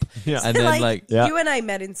shut up. Yeah. And then like Yeah. you and I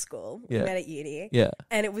met in school. We Yeah. met at uni. yeah.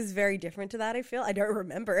 And it was very different to that, I feel. I don't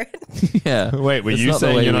remember it. Yeah. Wait, were It's you not the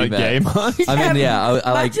saying way you're we not met. gay, Mark? I mean, yeah, I Mark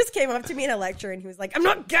like, just came up to me in a lecture and he was like, I'm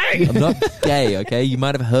not gay. I'm not gay, okay? You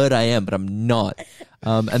might have heard I am, but I'm not.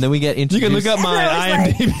 And then we get You introduced. can look up my I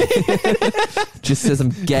was IMDb. Just says I'm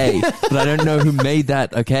gay, but I don't know who made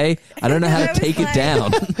that, okay? I don't know how to I was take it like-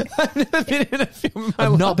 down. I've never been in a film in my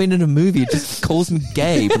I've life. not been in a movie. It just calls me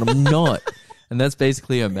gay, but I'm not. And that's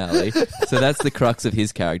basically O'Malley. So that's the crux of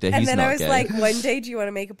his character. And He's then not I was gay. like, one day, do you want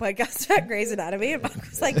to make a podcast about Grey's Anatomy? And Mark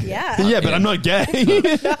was like, yeah. Yeah, but I'm not gay.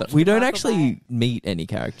 But we don't Mark actually meet any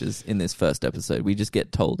characters in this first episode. We just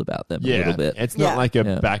get told about them a little bit. It's not Yeah. like a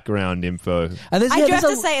Yeah. background info. And there's, I yeah, do have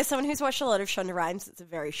there's to a- say, as someone who's watched a lot of Shonda Rhimes, it's a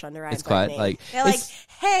very Shonda Rhimes. It's quite, opening. like- they're like, it's-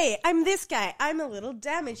 hey, I'm this guy. I'm a little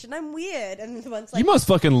damaged and I'm weird. And the one's like, You must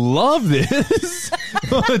fucking love this.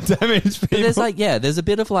 All the damaged But people. there's like, yeah, there's a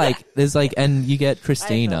bit of like, there's like, and you get I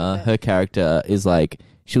Christina, love it. her character is like,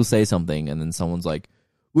 she'll say something and then someone's like,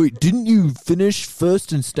 wait, didn't you finish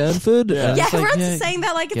first in Stanford? Yeah. And Yeah, it's like, everyone's saying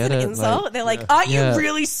that like it's get an it, insult. like- They're like, aren't Yeah. you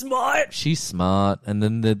really smart? she's smart, and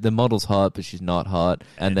then the model's hot, but she's not hot,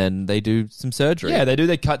 and then they do some surgery. Yeah, they do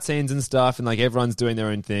their cutscenes and stuff, and like everyone's doing their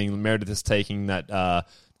own thing. Meredith is taking that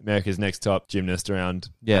America's Next Top gymnast around.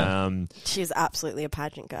 Yeah. She's absolutely a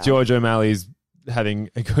pageant girl. George O'Malley's having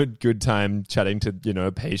a good time chatting to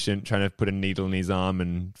a patient, trying to put a needle in his arm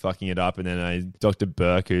and fucking it up, and then Dr.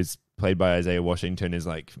 Burke, who's played by Isaiah Washington, is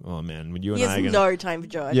like, oh man, would you He and I has gonna... no time for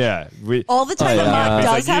George. Yeah, All the time Oh, that yeah. Mark He's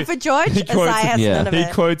does like, have you- for George, he quotes Isaiah has him- none of He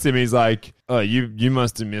it. quotes him. He's like, "Oh, you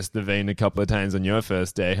must have missed the vein a couple of times on your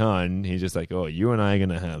first day, huh?" And he's just like, "Oh, you and I are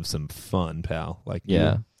gonna have some fun, pal." Like,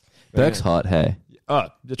 Yeah. Burke's hot, hey. Oh,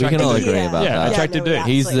 We can all dude. agree about Yeah, that. attractive dude.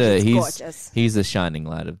 He's absolutely. the gorgeous. he's the shining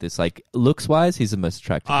light of this. Like, looks wise, he's the most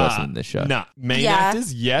attractive person in this show. Nah, main Yeah.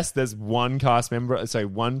 actors, yes. There's one cast member,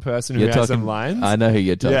 one person who You're has some talking lines. I know who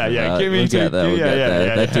you're talking Yeah, about. give me we'll two- get there. We'll yeah, get yeah, there.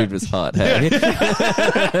 yeah, That yeah. dude was hot. Hey.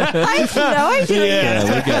 I have no idea. Yeah, what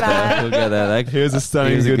We'll you're get talking there. about. We'll get there. That, He was a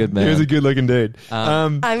stunning, he was a good man. He was a good looking dude.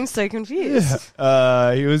 I'm so confused.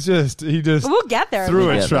 He was just We'll get there. threw We'll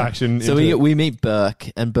get there. attraction. So into we meet Burke,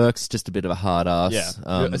 and Burke's just a bit of a hard ass.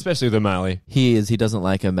 yeah, especially with O'Malley. He doesn't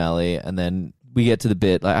like O'Malley, and then we get to the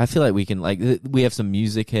bit. Like, I feel like we can we have some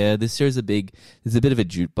music here. This show's there's a bit of a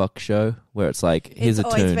jukebox show where it's like here's It's a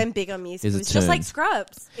always tune. been big on music. Here's a It's just like tune.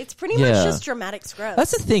 Scrubs. It's pretty Yeah. much just dramatic Scrubs.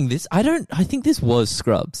 That's the thing. I think this was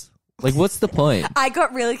Scrubs. Like, what's the point? I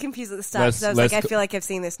got really confused at the start because I was Less- like, I less feel like I've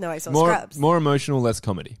seen this. No, I saw More Scrubs. more emotional, less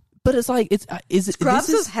comedy. But it's like Scrubs this was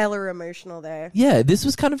is, hella emotional there. yeah. This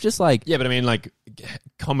was kind of just like Yeah, but I mean, like,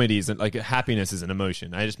 comedy isn't like happiness is an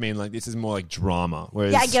emotion. I just mean like this is more like drama.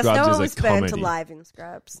 Whereas Yeah, I guess Scrubs no is one like was burnt comedy. alive in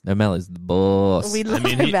Scrubs. O'Malley's the boss. We I love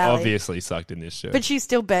mean, he O'Malley. obviously sucked in this show. But she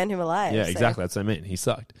still burned him alive. Yeah, so. exactly. That's what I mean. He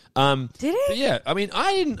sucked. Did he? But yeah, I mean,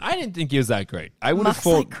 I didn't think he was that great. I would have Mark's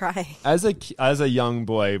fallen like crying. as a young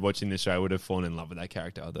boy watching this show. I would have fallen in love with that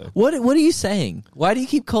character. Though What are you saying? Why do you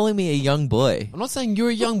keep calling me a young boy? I'm not saying you're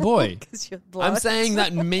a young boy. 'Cause you're I'm blonde. saying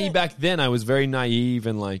that me back then, I was very naive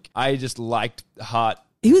and like I just liked Hart.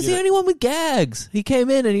 He was You the know- only one with gags. He came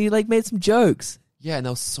in and he like made some jokes. Yeah, and that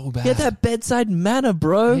was so bad. He had that bedside manner,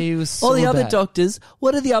 bro. He was all so the other bad. doctors.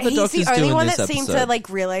 What are the other He's doctors the only doing one this that seemed episode? to like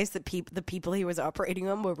realize that the people he was operating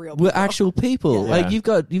on were real. We're people. actual people. Yeah. Like you've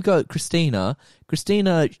got Christina.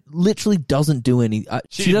 Christina literally doesn't do any.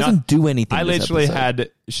 She did doesn't not- do anything. I this literally episode.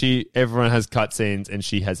 had everyone has cutscenes and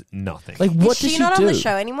she has nothing. like what Is does she she not do? on the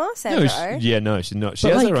show anymore, no, Sandra? no, she's not. She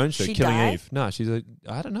But, has like, her own show, she Killing died? Eve. No, she's a.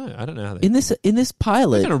 I don't know. I don't know how they. In this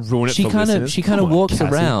pilot, We're gonna ruin it she for kind of listeners. she kind Come of on, walks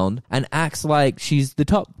Cassie. around and acts like she's the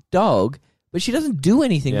top dog, but she doesn't do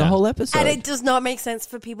anything the Yeah. whole episode. And it does not make sense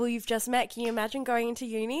for people you've just met. Can you imagine going into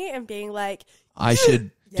uni and being like, I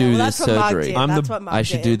should yeah, do well, this that's what Mark surgery. did. I'm That's the- what Mark I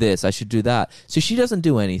should did. do this. I should do that. So she doesn't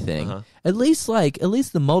do anything. Uh-huh. At least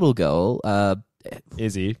the model girl,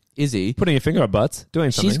 Izzy Izzy. putting your finger up butts,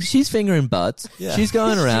 doing something. She's fingering butts. Yeah. She's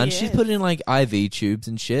going around. She She's is. putting in like IV tubes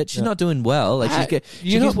and shit. She's Yeah. not doing well. Like she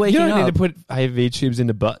you keeps waking don't up. need to put IV tubes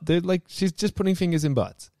into butt. They're like she's just putting fingers in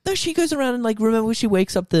butts. No, she goes around and like remember when she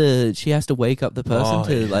wakes up she has to wake up the person Oh,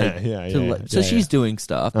 to yeah, like yeah, to, yeah, like so yeah, she's yeah. doing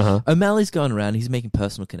stuff. Uh-huh. O'Malley's going around. He's making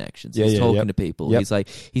personal connections. Yeah, he's yeah, talking yep. to people. Yep.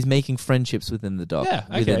 He's making friendships within the doc. Yeah,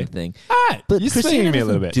 within okay. the thing. All right, But you're Christina swinging me a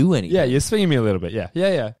little doesn't bit. do anything. Yeah, you're swinging me a little bit.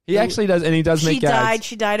 Yeah. He actually does, and he does She make died. gags.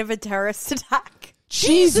 She died of a terrorist attack.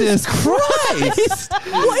 Jesus Christ!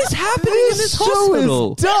 What is happening in this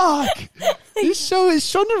hospital? Is dark. This show is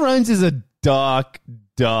Shonda Rhimes is a dark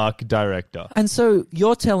director. And so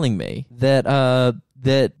you're telling me that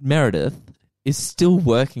that Meredith is still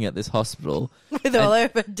working at this hospital, With all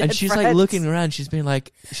of her dead and she's like friends. looking around.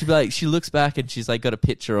 She looks back and she's like got a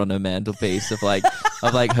picture on her mantelpiece of like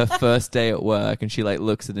her first day at work, and she like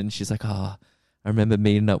looks at it and she's like, oh, I remember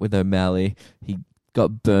meeting up with O'Malley. He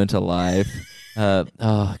got burnt alive.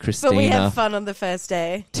 Christina. But we had fun on the first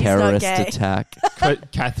day. He's Terrorist not gay. attack.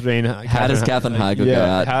 Catherine. How does Catherine Heigl go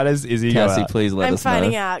out? How does Izzy go Cassie, out? please let I'm us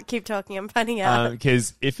finding know. out. Keep talking. I'm finding out.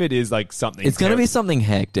 Because if it is like something, It's going to be something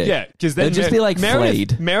hectic. Yeah, because then They'll just be like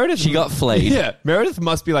flayed. Meredith, She got flayed. Yeah, Meredith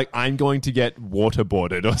must be like, I'm going to get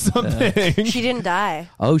waterboarded or something. She didn't die.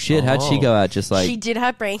 Oh shit! How'd she Oh. go out? Just like She did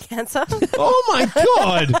have brain cancer. Oh my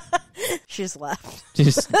god! She just left.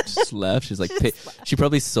 just left. She's like, she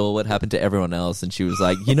probably saw what happened to everyone else, and she was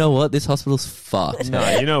like, you know what? This hospital's fucked.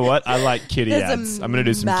 No, you know what? I like kitty There's a ads. I'm gonna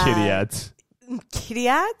do some mad- kitty ads. kitty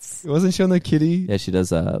ads? Wasn't she on the kitty? Yeah, she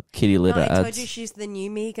does kitty litter I ads. told you she's the new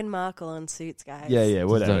Meghan Markle on Suits, guys. Yeah,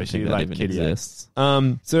 whatever. Don't She think that like even kitty exists.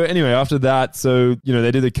 So anyway, after that, so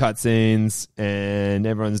they do the cutscenes and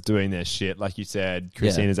everyone's doing their shit, like you said.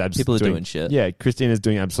 Christina's people are doing shit. Yeah, Christina's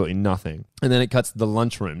doing absolutely nothing. And then it cuts to the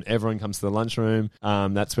lunchroom. Everyone comes to the lunchroom.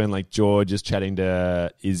 That's when like George is chatting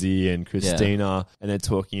to Izzy and Christina, and they're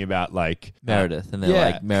talking about like Meredith, and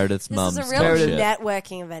they're like Meredith's This mum's is a real bullshit.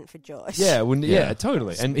 networking event for George. Yeah,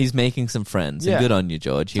 totally. And he's making some friends. Yeah. And good on you,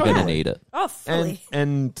 George. You're Totally. gonna need it. Oh, fully.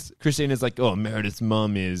 And Christina's like, oh, Meredith's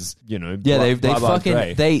mum is, Yeah, blah, they blah, blah, fucking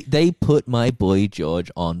Dre. they put my boy George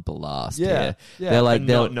on blast. Yeah, yeah, They're like and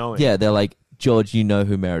not knowing. they're like, George, you know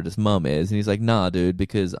who Meredith's mum is, and he's like, nah, dude,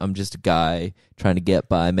 because I'm just a guy trying to get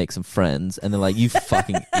by, make some friends. And they're like, you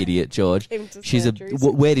fucking idiot, George. Came to She's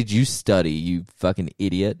surgeries. where did you study, you fucking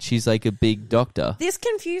idiot? She's like a big doctor. This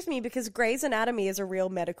confused me because Grey's Anatomy is a real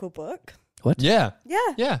medical book. What? Yeah, Yeah.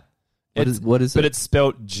 yeah. What is But it? it's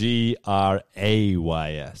spelled Grays.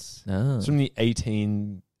 Oh. It's from the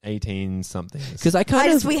 18 something. Because I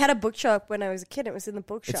kind of We had a bookshop when I was a kid. It was in the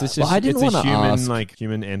bookshop. It's Well, I didn't it's a wanna human ask. like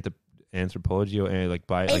human anthropology or like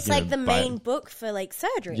by It's like the by- main book for like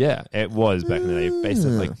surgery. Yeah, it was back in the day, based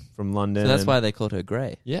on, like from London. so that's and- why they called her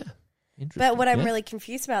Grey. Yeah, Interesting. But what I'm Yeah. really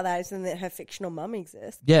confused about that is that her fictional mum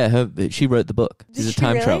exists. Yeah, she wrote the book. Did She's a she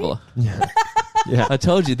time really? traveler. yeah. I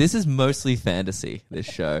told you, this is mostly fantasy, this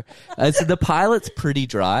show. So the pilot's pretty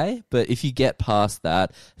dry, but if you get past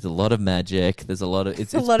that, there's a lot of magic. There's a lot of...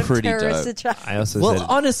 It's a lot of pretty terrorist dope. attacks. I also Well, said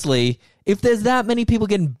honestly, if there's that many people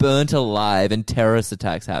getting burnt alive and terrorist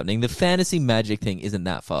attacks happening, the fantasy magic thing isn't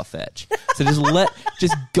that far-fetched. So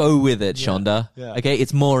just go with it, Shonda. Yeah. Okay?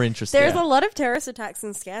 It's more interesting. There's a lot of terrorist attacks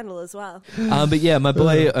in Scandal as well. But yeah, my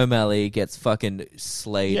boy O'Malley gets fucking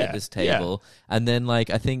slayed at Yeah, this table. And then, like,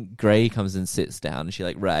 I think Grey comes and sits down and she,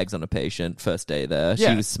 like, rags on a patient first day there. She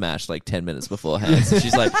Yeah. was smashed, like, 10 minutes beforehand. So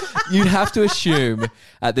she's like, you'd have to assume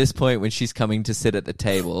at this point when she's coming to sit at the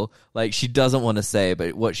table, like, she doesn't want to say it,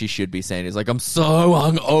 but what she should be saying is, like, I'm so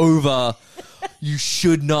hungover. You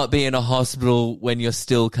should not be in a hospital when you're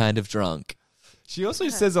still kind of drunk. she also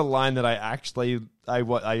says a line that I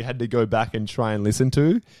had to go back and try and listen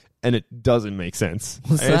to, and it doesn't make sense.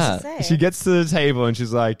 What's that? Say. She gets to the table and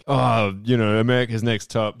she's like, oh, America's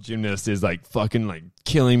Next Top Gymnast is like fucking like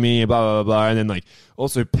killing me, blah, blah, blah, blah. And then like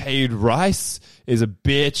also Paige Rice is a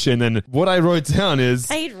bitch. And then what I wrote down is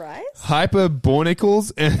Paid Rice?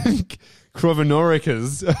 hyperbornicles and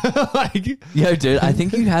crovinoricas. like, Yo, dude, I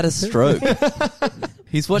think you had a stroke.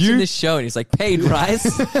 He's watching this show and he's like, paid rice?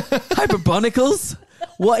 Hyperbonicals?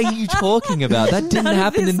 What are you talking about? That didn't None of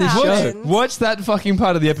happen this in this happened. show. watch that fucking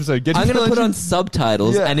part of the episode. I'm going to put on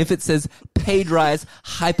subtitles, Yeah. and if it says paid rice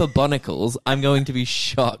hyperbonicals, I'm going to be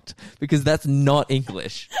shocked because that's not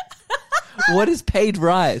English. What is paid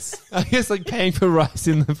rice? I guess like paying for rice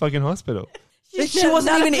in the fucking hospital. She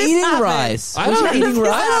wasn't even eating rice. I Was don't- she eating this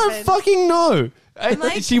rice? I don't fucking know.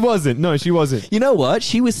 like- She wasn't. No, she wasn't. You know what?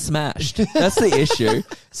 She was smashed. That's the issue.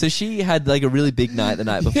 So she had like a really big night the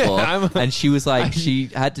night before, and she was like, she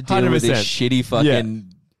had to deal with this 100%. shitty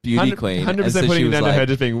fucking beauty queen. 100% And so putting she it was down to like, her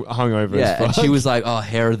just being hungover yeah, as fuck. and she was like, oh,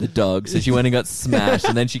 hair of the dog. So she went and got smashed,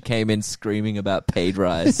 and then she came in screaming about paid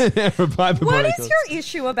rice. What is your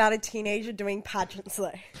issue about a teenager doing pageants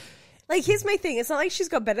though? Like, here's my thing. It's not like she's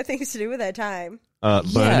got better things to do with her time.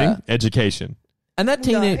 Learning, Yeah. education. And that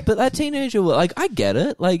teenager, like, I get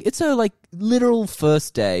it. Like, it's her like literal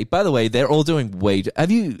first day. By the way, they're all doing way.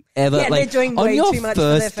 Have you ever Yeah, like they're doing on way your too much for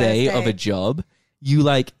their first first day day. of a job? You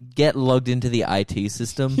like get logged into the IT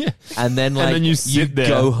system, and then like And then you sit there.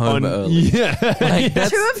 go home early. Yeah. Like,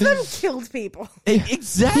 that's, Two of them killed people.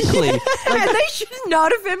 exactly. And they should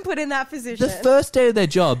not have been put in that position. The first day of their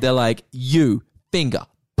job, they're like, you, finger,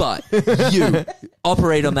 butt, you,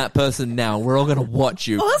 operate on that person now. We're all going to watch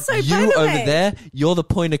you. Also, by you the over way- there, you're the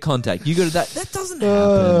point of contact. You go to that. That doesn't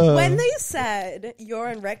happen. When they said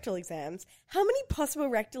urine rectal exams, how many possible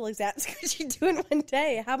rectal exams could you do in one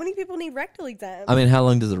day? How many people need rectal exams? I mean, how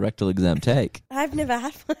long does a rectal exam take? I've never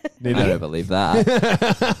had one. I don't believe that.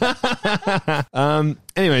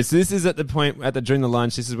 Anyway, so this is at the point during the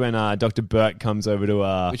lunch. This is when Dr. Burke comes over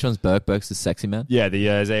to Which one's Burke? Burke's the sexy man? yeah, the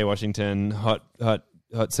Isaiah Washington hot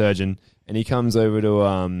surgeon, and he comes over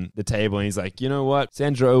to the table and he's like, you know what,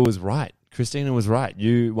 Sandra Oh was right. Christina was right.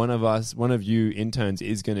 One of you interns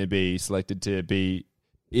is going to be selected to be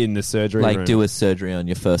in the surgery room. Like, do a surgery on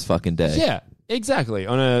your first fucking day. Yeah, exactly.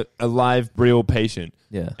 On a live, real patient.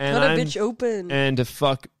 Yeah. And Got a I'm- bitch open. And to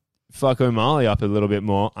fuck O'Malley up a little bit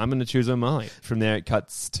more, I'm going to choose O'Malley. From there, it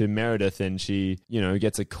cuts to Meredith, and she,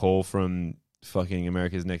 gets a call from fucking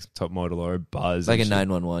America's Next Top Model or a Buzz. Like a and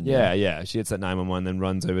 911. Yeah. She hits that 911, then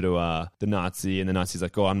runs over to the Nazi, and the Nazi's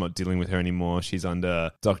like, "Oh, I'm not dealing with her anymore. She's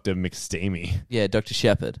under Dr. McSteamy." Yeah, Dr.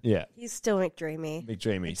 Shepard. Yeah. He's still McDreamy.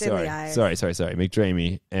 McDreamy. It's in the eyes. Sorry.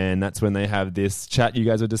 McDreamy. And that's when they have this chat you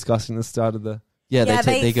guys were discussing at the start of the... Yeah,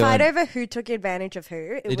 They go fight on- over who took advantage of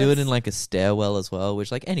who. They do it in like a stairwell as well,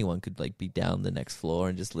 which like anyone could like be down the next floor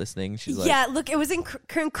and just listening. She's like, yeah, look, it was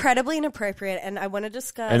incredibly inappropriate, and I want to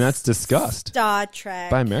discuss... And that's discussed. Star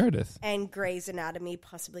Trek By Meredith. and Grey's Anatomy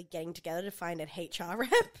possibly getting together to find an HR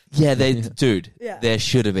rep. yeah, dude, Yeah. there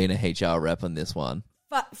should have been a HR rep on this one.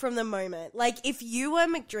 But from the moment, like, if you were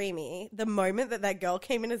McDreamy, the moment that girl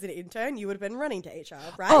came in as an intern, you would have been running to HR,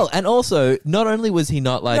 right? Oh, and also, not only was he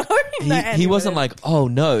not like, No, he wasn't like, oh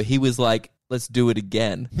no, he was like, let's do it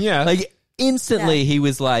again. Yeah. Like, instantly he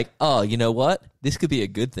was like, oh, you know what? This could be a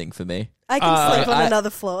good thing for me. I can sleep on another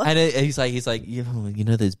floor. And he's like, you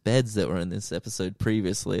know those beds that were in this episode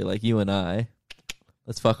previously, like you and I,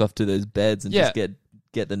 let's fuck off to those beds and just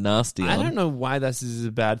get the nasty on. I don't know why this is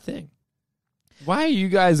a bad thing. Why are you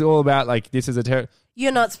guys all about like this is a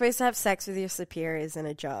You're not supposed to have sex with your superiors in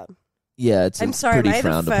a job. Yeah, it's I'm sorry, am pretty I the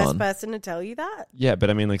frowned first upon. person to tell you that? Yeah, but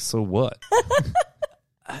I mean, like, so what?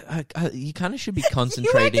 You kind of should be You work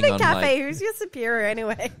concentrating in a on cafe. like Who's your superior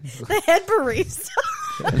anyway? The head barista.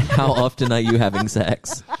 how often are you having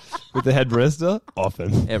sex With the head barista?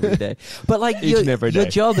 Often. every day. But like Each and every your day.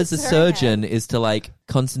 job as a Sorry, surgeon is to like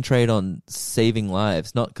concentrate on saving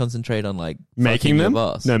lives, not concentrate on like Making fucking your them?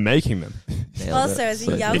 boss. No, making them. Nailed Also, it. as a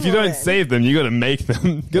So- young If you don't woman. save them, you got to make them.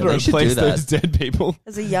 You got to they should replace do that. those dead people.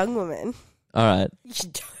 As a young woman, All right.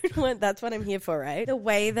 you don't want. That's what I'm here for, right? The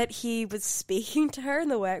way that he was speaking to her in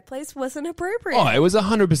the workplace wasn't appropriate. Oh, it was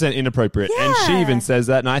 100% inappropriate. And she Yeah. even says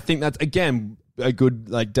that. And I think that's, again, a good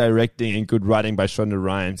like directing and good writing by Shonda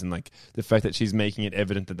Rhimes, and like the fact that she's making it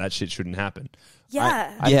evident that that shit shouldn't happen.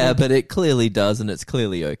 Yeah, Yeah, but it clearly does, and it's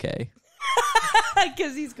clearly okay.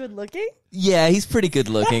 because he's good looking. Yeah, he's pretty good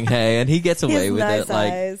looking, hey, and he gets away has with nice it.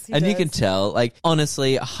 Like, eyes, he and you does. can tell, like,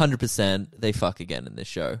 honestly, 100% they fuck again in this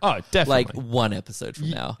show. Oh, definitely. Like one episode from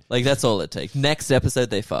now, like that's all it takes. Next episode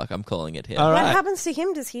they fuck. I'm calling it here. All What right. happens to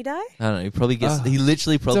him? Does he die? I don't know. He probably gets. He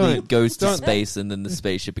literally probably don't- goes to don't- space, and then the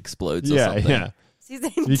spaceship explodes or Yeah, something. yeah. Is his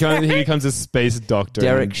name He Derek? becomes a space doctor.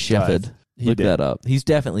 Derek and Shepard. dies. Look did. that up. He's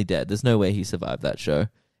definitely dead. There's no way he survived that show.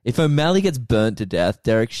 If O'Malley gets burnt to death,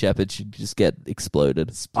 Derek Shepard should just get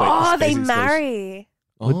exploded. Oh, they Space marry,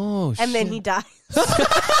 Oh, and then shit. he dies.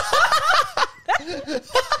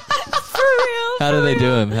 For real? How do they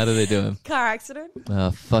do him? How do they do him? Car accident.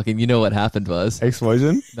 Oh, fucking, you know what happened was?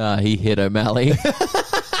 Explosion? Nah, he hit O'Malley.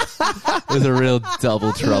 It was a real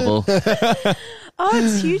double trouble. Oh,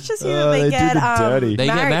 it's huge to see that they they do get the dirty. They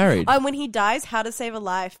get married. And when he dies, How to Save a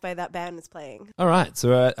Life by that band is playing. All right, so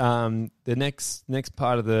the next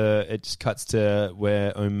part of it just cuts to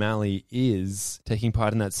where O'Malley is taking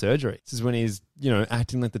part in that surgery. This is when he's,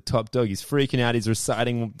 acting like the top dog. He's freaking out. He's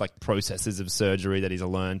reciting like processes of surgery that he's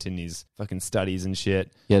learned in his fucking studies and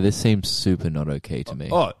shit. Yeah, this seems super not okay to me.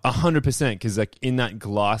 Oh, 100%, because like in that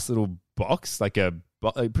glass little box, like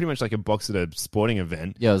pretty much like a box at a sporting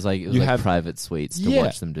event. Yeah, it was like You have- private suites to Yeah.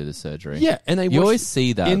 watch them do the surgery. Yeah, and they You watch always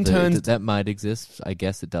see that interns- that might exist. I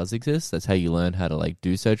guess it does exist. That's how you learn how to like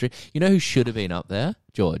do surgery. You know who should have been up there?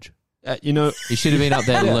 George. He should have been up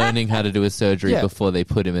there learning how to do a surgery Yeah. before they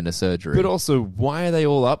put him in a surgery. But also, why are they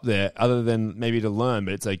all up there other than maybe to learn?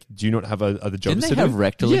 But it's like, do you not have other jobs Didn't they to do? have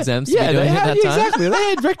rectal exams to yeah, be doing they at had, that time? Exactly. They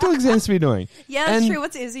had rectal exams to be doing. Yeah, that's And- true.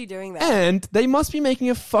 What's Izzy doing there? And they must be making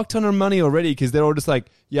a fuck ton of money already, because they're all just like,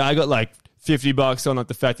 yeah, I got like $50 on like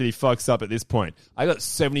the fact that he fucks up at this point. I got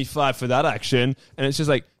 75 for that action. And it's just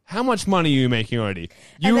like, how much money are you making already?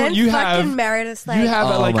 And then you fucking have Meredith's like, you have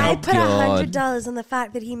Oh like my I put God. $100 on the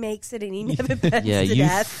fact that he makes it and he never burns Yeah, to you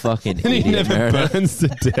death. fucking and he idiot, never Meredith. burns to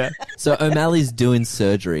death. So O'Malley's doing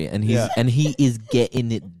surgery, and Yeah. he is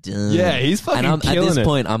getting it done. Yeah, he's fucking And at killing this it.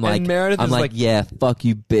 point, I'm And like, Meredith is like- yeah, fuck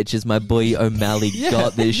you, bitches. My boy O'Malley Yeah,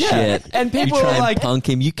 got this yeah. shit. And people you try are and like- punk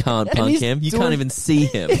him. You can't And punk he's him. You doing- can't even see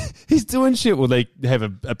him. He's doing shit. Well, they have a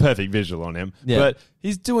perfect visual on him. Yeah. But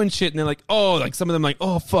he's doing shit, and they're like, oh, like some of them like,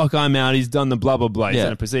 oh, fuck, I'm out. He's done the blah, blah, blah. He's Yeah.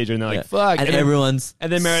 done a procedure. And they're like, Yeah. fuck. And then- everyone's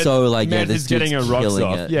and then Meredith, so like, Meredith yeah, is this getting her dude's rocks killing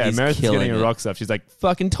off. it. Yeah, He's Meredith's killing getting her it. rocks off. She's like,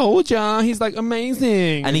 fucking told ya. He's like,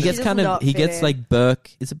 amazing. And he gets does kind of, not he fit gets in. like Burke.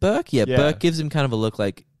 Is it Burke? Yeah, Yeah. Burke gives him kind of a look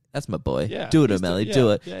like, that's my boy. Yeah, Do it, he's O'Malley. do- Do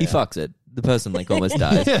yeah, it. yeah, He yeah. fucks it. the person like almost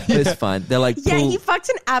dies. But it's fine. They're like, Yeah, pull- he fucked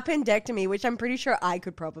an appendectomy, which I'm pretty sure I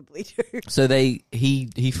could probably do. so he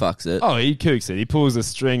fucks it. Oh, he kooks it. He pulls a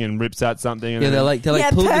string and rips out something. And Yeah, then, they're like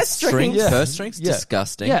Yeah, pull the purse string. strings. Yeah. Purse strings, Yeah.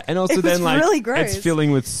 disgusting. yeah, and also It was then like really gross. it's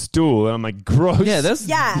filling with stool, and I'm like, gross. Yeah, that's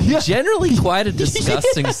Yeah. generally quite a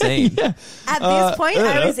disgusting scene. Yeah. At this point,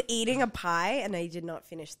 I was eating a pie and I did not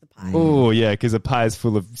finish the pie. Oh yeah, because a pie is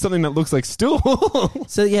full of something that looks like stool.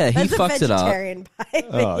 So yeah, he That's a fucks it up, vegetarian pie.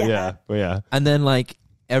 but Oh yeah, well, yeah. and then like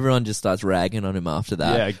everyone just starts ragging on him after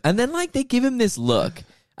that. Yeah. And then like they give him this look.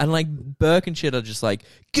 And like Burke and shit are just like,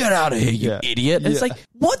 get out of here, you Yeah. idiot. And it's Yeah. like,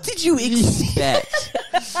 what did you expect?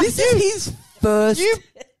 This is his first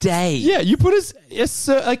day. Yeah, you put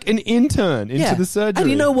like an intern into the surgery. And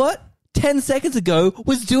you know what? 10 seconds ago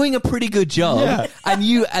was doing a pretty good job. Yeah. And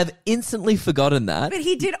you have instantly forgotten that. But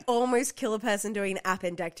he did almost kill a person doing an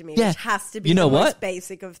appendectomy, Yeah. which has to be You know the what? most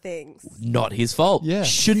basic of things. Not his fault. Yeah.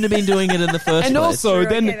 Shouldn't have been doing it in the first And place. also, True,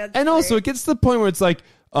 then, okay, that's and also, true. it gets to the point where it's like,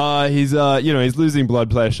 he's losing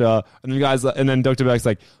blood pressure, and the guy's like, and then Dr. Beck's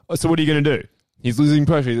like, oh, so what are you gonna do? He's losing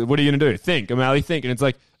pressure. What are you gonna do? Think, O'Malley, think. And it's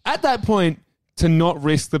like, at that point, to not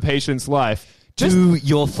risk the patient's life, just do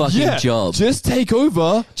your fucking job. Just take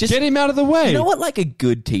over. Just- Get him out of the way. You know what like a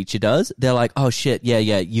good teacher does? They're like, oh shit, yeah,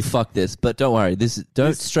 you fucked this, but don't worry,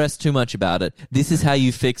 don't stress too much about it. This is how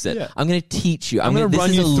you fix it. Yeah. I'm going to teach you. I'm gonna this run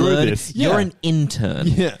is you a through learn- this. Yeah. You're an intern.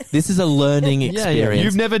 Yeah. This is a learning Yeah, experience.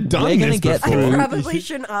 You've never done We're gonna this get before. through- Probably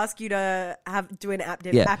shouldn't ask you to do an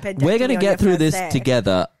appendectomy. Yeah. We're going to on get your through first this day.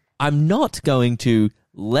 together. I'm not going to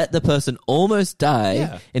let the person almost die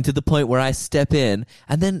Yeah. into the point where I step in,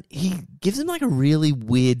 and then he gives him like a really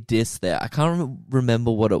weird diss there. I can't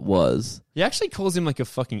remember what it was. He actually calls him like a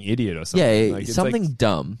fucking idiot or something. Yeah, Like, it's, something like,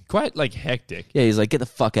 dumb. quite like hectic. Yeah, he's like, get the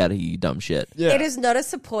fuck out of here, you dumb shit. Yeah. It is not a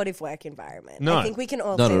supportive work environment. No. I think we can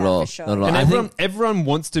all Not say at that all. for sure. Not at all. And I everyone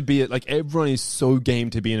wants to be like everyone is so game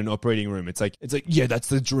to be in an operating room. It's like yeah, that's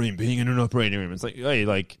the dream, being in an operating room. It's like hey,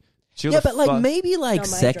 like chill Yeah, the but like fuck- maybe like Not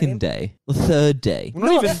my second dream. day, or third day, Well,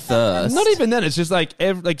 not even first. Not even then. It's just like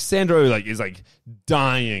like Sandro like is like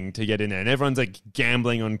dying to get in there, and everyone's like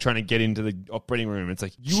gambling on trying to get into the operating room. It's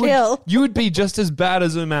like Chill. you would be just as bad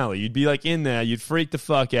as O'Malley. You'd be like in there, you'd freak the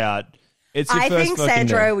fuck out. It's your I first think fucking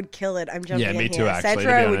Sandro day. would kill it. I'm jumping Yeah, in me here. too. Actually, to be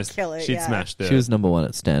Sandro would honest, kill it. she'd yeah. smash the. She was number one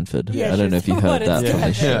at Stanford. Yeah, I don't she know was if you number heard one at that from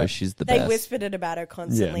the Stanford. show. Yeah. She's the They best. whispered it about her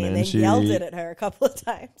constantly Yeah, and man, then she- yelled it at her a couple of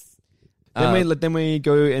times. Then we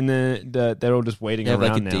go and they're all just waiting They have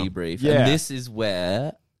around like a now. debrief. Yeah. And this is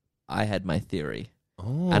where I had my theory.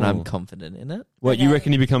 And I'm confident in it. What, you Okay.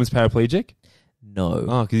 reckon he becomes paraplegic? No. Oh,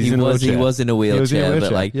 'cause he's he in a was wheelchair. in a He was in a wheelchair, but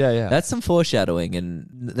wheelchair. like Yeah. that's some foreshadowing, and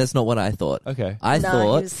that's not what I thought. Okay. I No, he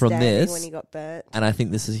thought was from standing this, when he got burnt. and I think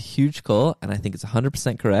this is a huge call, and I think it's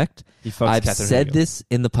 100% correct. He fucks I've Katherine said Heigl. this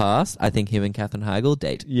in the past. I think him and Katherine Heigl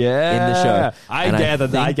date. Yeah. In the show. I And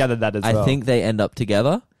gathered that as well. I think they end up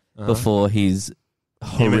together before his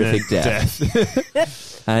horrific Imminent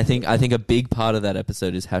death. And I think a big part of that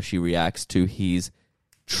episode is how she reacts to his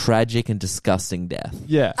tragic and disgusting death.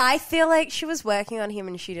 Yeah. I feel like she was working on him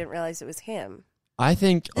and she didn't realize it was him. I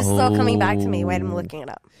think This is all coming back to me. Wait, I'm looking it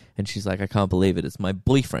up. And she's like, I can't believe it. It's my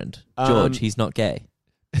boyfriend, George. He's not gay.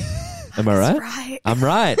 Am I right? Right. I'm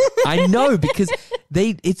right. I know because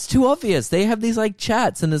it's too obvious. They have these like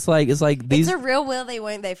chats and it's like these. It's a real will they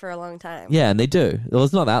won't they for a long time. Yeah, and they do. Well,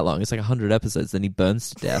 it's not that long. It's like 100 episodes. Then he burns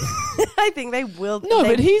to death. I think they will. No, they-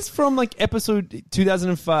 but he's from like episode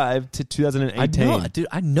 2005 to 2018.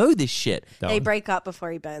 I know this shit. they break up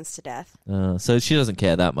before he burns to death. So she doesn't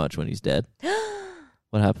care that much when he's dead.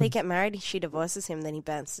 What They happened? get married, she divorces him, then he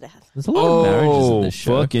burns to death. There's a lot of marriages in this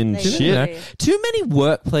show. fucking They shit. do. Too many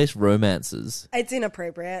workplace romances. It's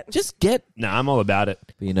inappropriate. Just get. Nah, I'm all about it.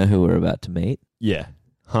 But you know who we're about to meet? Yeah.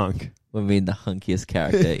 Hunk. We mean the hunkiest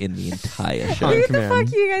character in the entire show. Hunk, What the man.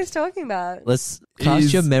 fuck are you guys talking about? Let's cast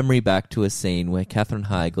Is- your memory back to a scene where Katherine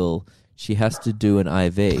Heigl, she has to do an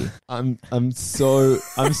IV. I'm so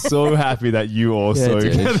happy that you also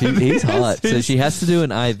Yeah, dude, he's hot. So He's- she has to do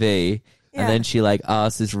an IV, Yeah. and then she like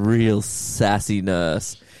asks this real sassy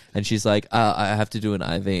nurse, and she's like, I have to do an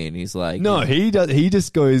IV, and he's like, No, he does. He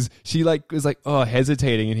just goes. She like was like, oh,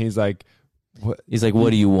 hesitating, and he's like, what? He's like, what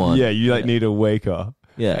do you want? Yeah, you like need a waker.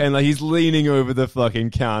 Yeah. and like he's leaning over the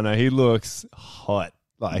fucking counter. He looks hot,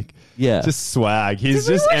 like Yeah. just swag. He's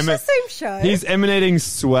Did we just watch the same show? he's emanating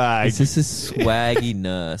swag. It's just this swaggy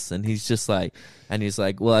nurse, and he's just like, and he's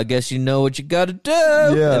like, well, I guess you know what you gotta do.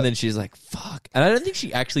 Yeah. And then she's like, fuck. And I don't think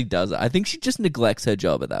she actually does it. I think she just neglects her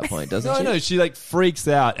job at that point, doesn't she? No, she like freaks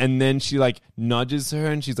out, and then she like nudges her,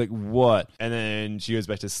 and she's like, "What?" And then she goes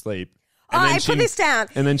back to sleep. I put this down.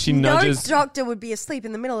 And then she nudges. No doctor would be asleep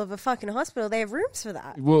in the middle of a fucking hospital. They have rooms for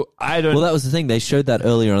that. Well, I don't. Well, that was the thing. They showed that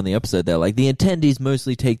earlier on the episode. They're like, the attendees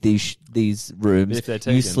mostly take these rooms. If they're You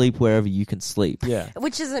taken. sleep wherever you can sleep. yeah.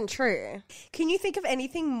 Which isn't true. Can you think of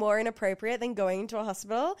anything more inappropriate than going into a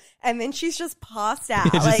hospital and then she's just passed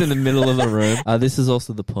out? Just in the middle of the room. This is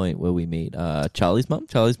also the point where we meet Charlie's mum.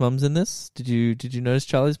 Charlie's mum's in this. Did you notice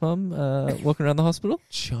Charlie's mum walking around the hospital?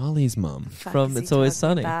 Charlie's mum. from It's Always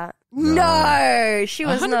Sunny. No, she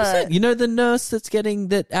was 100%. not. You know, the nurse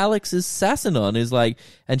that Alex is sassing on is like,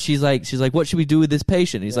 and she's like, what should we do with this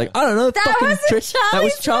patient? He's like, I don't know. That wasn't that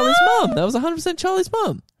was Charlie's mum. mum. That was 100% Charlie's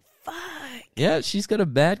mum. Fuck. Yeah, she's got a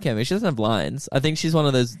bad cameo. She doesn't have lines. I think she's one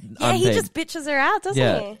of those. Yeah, he unpaid. just bitches her out, doesn't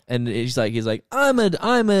Yeah, he? and he's like, I'm an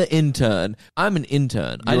intern. I'm an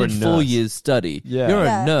intern. I You're did a 4 nurse. years study. Yeah. You're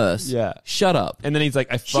Yeah. a nurse. Yeah. Shut up. And then he's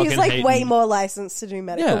like, I fucking She's like hate way more licensed to do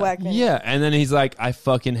medical Yeah. work than Yeah, and then he's like, I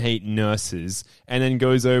fucking hate nurses, and then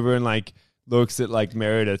goes over and like looks at like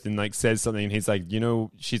Meredith and like says something, and he's like,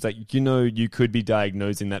 she's like, you could be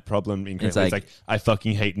diagnosing that problem incorrectly. It's like- like, I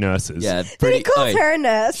fucking hate nurses. Yeah, Then he calls her a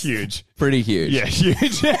nurse. Huge. pretty huge. Yeah,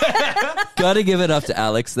 huge. Got to give it up to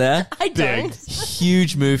Alex there. I don't.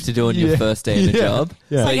 Huge move to do on your Yeah. first day in the Yeah. job.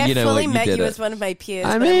 Yeah. So Like, I you know fully what, met did you it. as one of my peers, I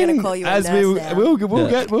but I'm going mean, to call you a as nurse now.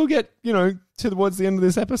 we'll get towards the end of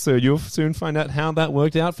this episode, you'll soon find out how that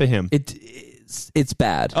worked out for him. It's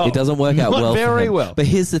bad. Oh, it doesn't work out not well. very for him. well. But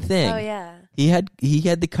here's the thing. Oh, yeah. He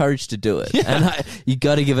had the courage to do it, and you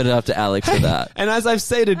got to give it up to Alex for that. And as I've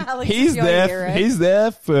stated, Alex he's is your there. hero. He's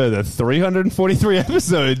there for the 343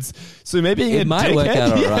 episodes. So maybe being It a might dickhead, work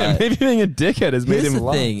out all yeah, right. maybe being a dickhead has made Here's him the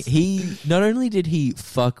last. thing: he not only did he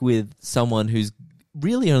fuck with someone who's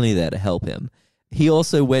really only there to help him, he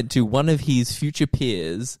also went to one of his future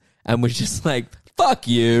peers and was just like, "Fuck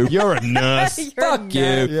you." You're a nurse. You're Fuck a you.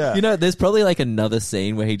 nurse. Yeah. You know, there's probably like another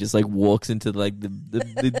scene where he just like walks into like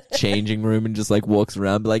the changing room and just like walks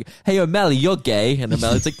around, be like, "Hey, O'Malley, you're gay," and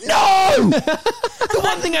O'Malley's like, "No, the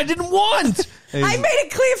one thing I didn't want." And I he's- made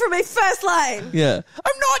it clear from my first line. yeah,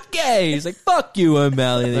 I'm not gay. He's like, "Fuck you,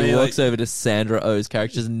 O'Malley." And then he Yeah, walks over to Sandra O's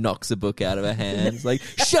character, just knocks a book out of her hands, like,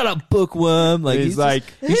 "Shut up, bookworm!" Like he's like,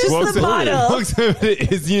 Who's walks the over- model? walks over to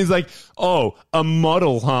he's like, oh, a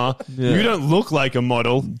model, huh? Yeah. You don't look like a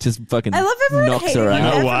model. just fucking I love everyone knocks hating her on You out.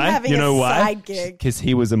 know From why? having You know a why? side gig. Because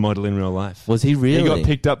he was a model in real life. Was he really? He got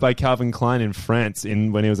picked up by Calvin Klein in France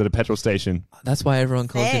when he was at a petrol station. That's why everyone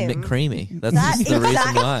calls him Same. McCreamy. That's That just the is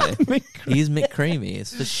reason that- why. He's McCreamy.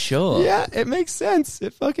 It's for sure. Yeah, it makes sense.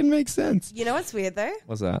 It fucking makes sense. You know what's weird though?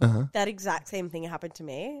 What's that? That exact same thing happened to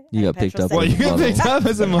me. You at a got picked petrol up What, you station. got Model. picked up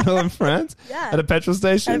as a model in France? Yeah. At a petrol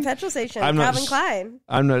station? At a petrol station. I'm not Calvin sh- Klein.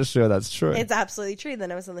 I'm not sure that's true. It's absolutely true.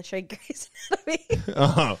 Then I was on the show Grey's Anatomy.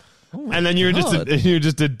 Oh. And then you God. were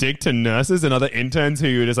just a dick to nurses and other interns who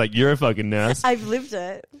you were just like, you're a fucking nurse. I've lived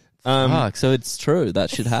it. Fuck, so it's true.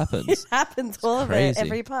 That shit happens. It happens all of it, crazy.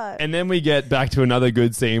 every part. And then we get back to another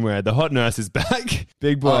good scene where the hot nurse is back.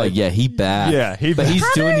 Big boy. Oh yeah, he bad. Yeah, he but bad. he's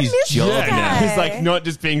How did doing I his miss job that? Yeah, now. he's like not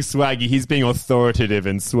just being swaggy, he's being authoritative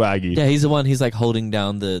and swaggy. Yeah, he's the one. He's like holding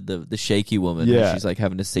down the shaky woman. Yeah. when she's like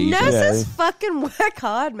having a seizure. Nurses Yeah. fucking work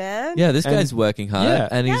hard, man. Yeah, this And- guy's working hard, Yeah.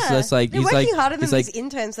 and he's Yeah. just like They're he's working like harder than he's these like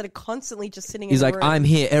interns that are constantly just sitting he's in like the room. I'm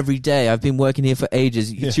here every day. I've been working here for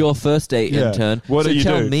ages. It's your first day, Yeah. intern. What so do you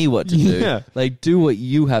tell do? me what to do. Yeah. Like do what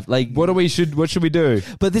you have. Like What should we do?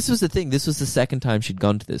 But this was the thing. This was the second time she'd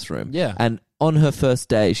gone to this room. Yeah. And on her first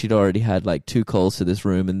day, she'd already had like 2 calls to this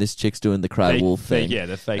room, and this chick's doing the cry wolf thing.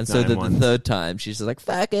 the fake And so the 911s. third time, she's just like,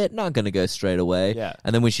 fuck it, not going to go straight away. Yeah.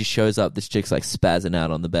 And then when she shows up, this chick's like spazzing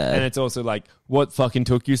out on the bed. And it's also like, what fucking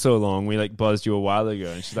took you so long? We like buzzed you a while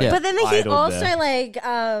ago. And she's like, Yeah. But then he idled also there. like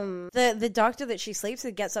the doctor that she sleeps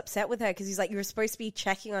with gets upset with her because he's like, you're supposed to be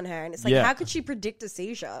checking on her, and it's like, Yeah. how could she predict a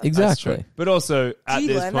seizure? That's exactly. true. But also, at Do you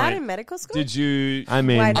this learn point, that in medical school? did you? I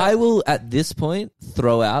mean, Why not? I will, at this point,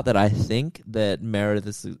 throw out that I think that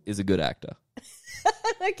Meredith is a good actor.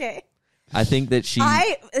 Okay. I think that she.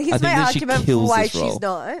 I Here's think my that she argument for kills why this role. she's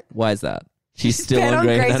not. Why is that? She's still been on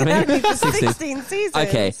Grey's Anatomy for 16. 16 seasons.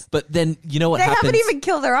 Okay, but then you know what They happens? haven't even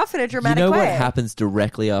killed her off in a dramatic You know way. what happens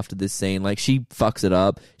directly after this scene? Like she fucks it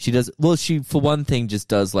up. She does well. She for one thing just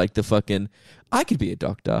does like the fucking. I could be a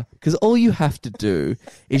doctor because all you have to do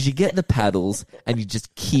is you get the paddles and you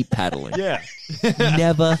just keep paddling. yeah,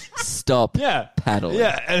 Never stop yeah, paddling.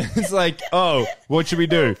 yeah. And it's like, oh, what should we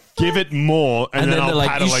do? Give it more, and, And then I'll they're like,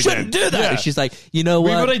 paddle you again. shouldn't do that. Yeah. And she's like, you know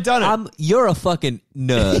We've what? already done it. You're a fucking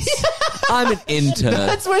nurse. I'm an intern.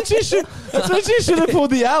 That's when she should. That's when she should have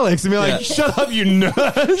pulled the Alex and be like, Yeah. "Shut up, you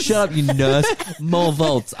nurse." Shut up, you nurse. More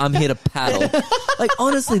volts. I'm here to paddle. Like,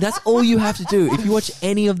 honestly, that's all you have to do. If you watch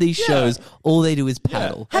any of these shows, all all they do is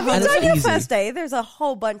paddle. Have you And it's done your easy. first day? There's a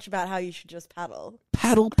whole bunch about how you should just paddle.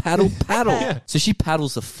 Paddle. So she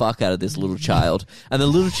paddles the fuck out of this little child, and the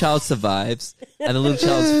little child survives, and the little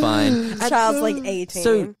child's fine. The child's like 18.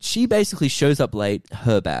 So she basically shows up late.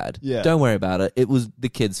 Her bad. Yeah. Don't worry about it. It was the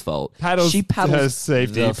kid's fault. Paddles her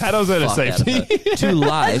safety. the Paddles at her fuck out of safety. her to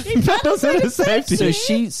life. Paddles at her safety. So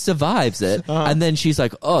she survives it, and then she's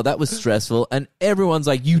like, "Oh, that was stressful," and everyone's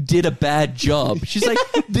like, "You did a bad job." She's like,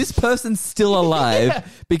 "This person's still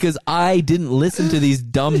alive because I didn't listen to these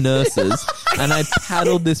dumb nurses, and I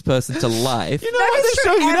paddled this person to life." You know what this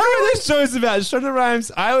show? You know what this show is about? Shonda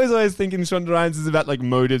Rhimes. I was always thinking Shonda Rhimes is about like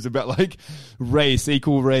motives, about like race, and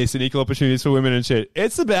equal opportunities for women and shit.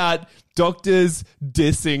 It's about doctors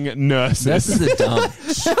dissing nurses. Nurses are dumb.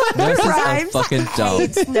 Nurses are Rhimes fucking dumb.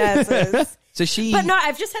 hates nurses. So she, But no,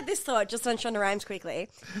 I've just had this thought just on Shonda Rhimes quickly.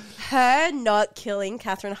 Her not killing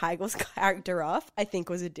Katherine Heigl's character off, I think,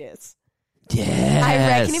 was a diss. yes. I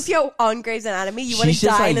reckon if you're on Grey's Anatomy, you want She's to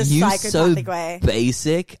just die in a "You psychopathic so way.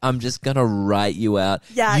 basic. I'm just gonna write you out.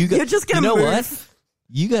 Yeah, you're just gonna You know move. what?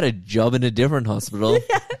 You got a job in a different hospital,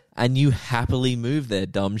 and you happily move there,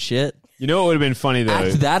 dumb shit. You know what would have been funny though?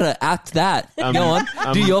 Act that. Go on.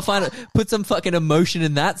 Do your final. Put some fucking emotion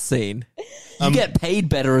in that scene. You get paid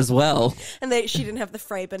better as well. And she didn't have the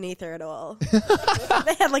fray beneath her at all.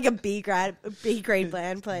 They had like a B grade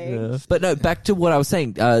band playing. But no, back to what I was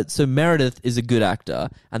saying. So Meredith is a good actor,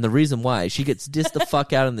 and the reason why she gets dissed the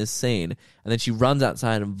fuck out in this scene, and then she runs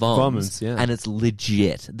outside and vomits, yeah. and it's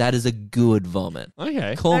legit. That is a good vomit.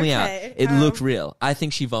 Okay. Call me out. Okay, It looked real. I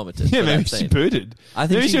think she vomited. Yeah, for maybe that she scene. booted. I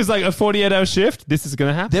think maybe she- she was like a 48-hour shift. This is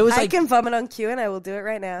gonna happen. There was I like, can vomit on cue and I will do it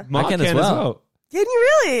right now. Mark I can as well. Can you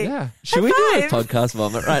really? Yeah. should we do a five. podcast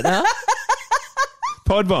vomit right now?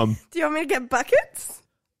 Pod bomb. Do you want me to get buckets?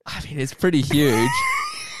 I mean, it's pretty huge.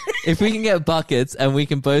 If we can get buckets and we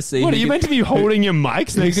can both see, What who are you can- meant to be holding your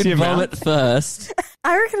mics who next to can your vomit mouth? first?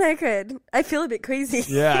 I reckon I could. I feel a bit queasy.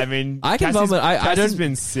 Yeah, I mean, I can Cassie's- vomit. I Cassie's don't.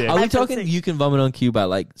 been sick. Are we I've been talking? sick. You can vomit on cue by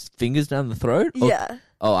like fingers down the throat. Or- Yeah.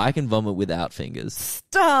 Oh, I can vomit without fingers.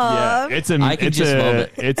 Stop. Yeah, I can just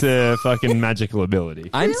vomit. it's a fucking magical ability.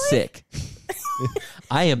 I'm sick.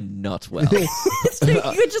 I am not well. It's true. You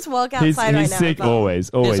could just walk He's outside right now. sick and vomit. always,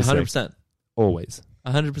 always Yes, sick. 100%. Always.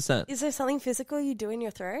 100%. Is there something physical you do in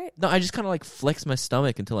your throat? No, I just kind of like flex my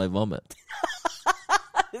stomach until I vomit.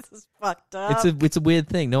 This is fucked up. It's a weird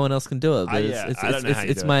thing. No one else can do it. But yeah, it's I don't know how you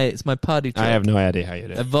do it. it's my party trick. I have no idea how you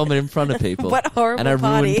do I it. vomit in front of people. What horrible and I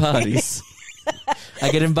party. ruin parties. I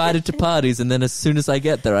get invited to parties, and then as soon as I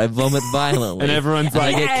get there, I vomit violently. And everyone's I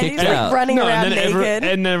like, get and kicked he's like out. running around and then naked.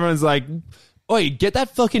 and everyone's like, "Oi, get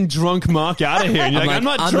that fucking drunk Mark out of here!" And you're like, "I'm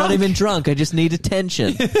not drunk. I'm not even drunk. I just need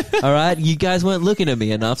attention. All right, you guys weren't looking at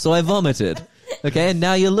me enough, so I vomited. Okay, and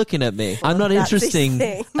now you're looking at me. I'm not That's interesting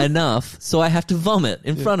his thing. enough, so I have to vomit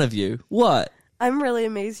in front of you. What? I'm really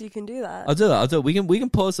amazed you can do that. I'll do it. We can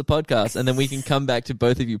pause the podcast, and then we can come back to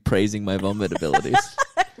both of you praising my vomit abilities.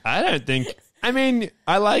 I don't think." I mean,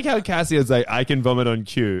 I like how Cassie is like, I can vomit on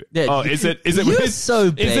cue. Yeah, oh, is it you're with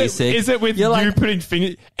so basic. Is it with You're you like- putting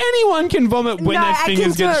fingers? Anyone can vomit when no, their I can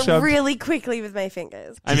fingers do get it shoved. really quickly with my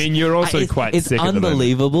fingers. I mean, you're also It's- quite it's sick at the moment.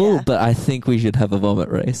 unbelievable, Yeah. but I think we should have a vomit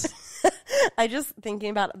race. I just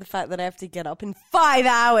thinking about the fact that I have to get up in 5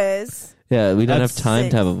 hours. Yeah, we don't That's have time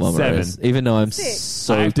to have a vomit 7. race, even though I'm Six.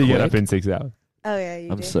 so I have to quick. get up in 6 hours. Oh yeah, you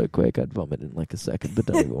I'm do. so quick, I'd vomit in like a second, but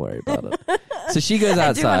don't even worry about it. So she goes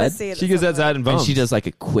I do wanna outside. see it She at goes some outside and And vomits. she does like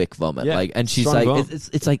a quick vomit, Yeah, like, and she's strong like, vom.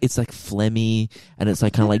 it's like phlegmy, and it's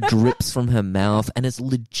like kind of like drips from her mouth, and it's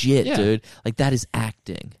legit, Yeah. dude. Like that is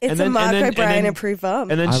acting. It's And then- a Mark and then- and O'Brien then- approved vom.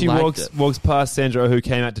 And then I she liked it. walks past Sandra, who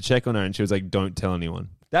came out to check on her, and she was like, "Don't tell anyone."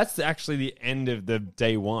 That's actually the end of the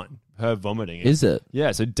day one. Her vomiting. Is it?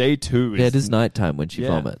 Yeah. So day 2 is. Yeah, it is nighttime when she Yeah.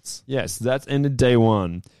 vomits. Yes, that's ended day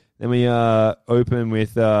 1. Then we open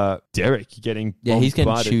with Derek getting Yeah, he's getting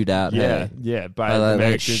bombarded. chewed out. Yeah, Hey? yeah, by By like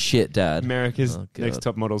America's, shit, dad. America's Oh, God. Next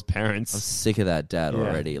Top Model's I'm parents. sick of that dad Yeah,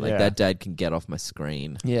 already. Like yeah. that dad can get off my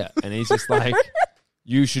screen. Yeah, and he's just like,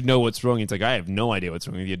 "You should know what's wrong." He's like, "I have no idea what's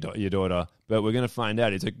wrong with your daughter, but we're gonna find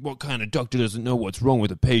out." He's like, "What kind of doctor doesn't know what's wrong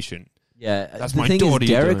with a patient?" Yeah, That's the my thing daughter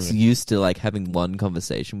is, you're Derek's doing it. used to like having one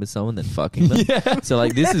conversation with someone, then fucking them. So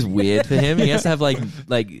like, this is weird for him. He has to have like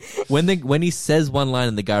when he says one line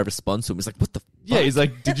and the guy responds to him, he's like, "What the?" Fuck? Yeah, he's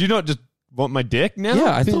like, "Did you not just want my dick now?"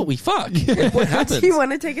 Yeah, I thought we fucked. Like, what happened? Do you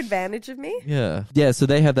want to take advantage of me? Yeah, yeah. So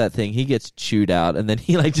they have that thing. He gets chewed out, and then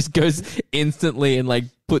he like just goes instantly and like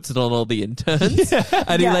puts it on all the interns,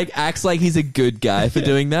 and he Yeah. like acts like he's a good guy for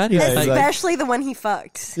doing that. He's Yeah, like, he's like- Especially the one he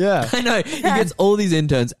fucked. yeah. I know. He gets all these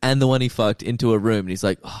interns and the one he fucked into a room, and he's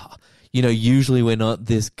like, "Oh, you know, usually we're not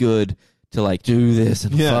this good to like do this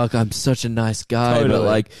and Yeah. fuck, I'm such a nice guy, but Totally.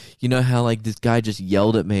 like, you know how like this guy just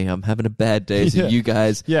yelled at me, I'm having a bad day, so Yeah. you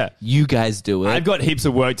guys do it. I've got heaps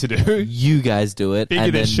of work to do. You guys do it. Figure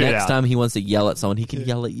And then this shit next out. time he wants to yell at someone, he can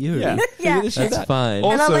yell at you. Yeah. Yeah. Figure this shit That's out. fine.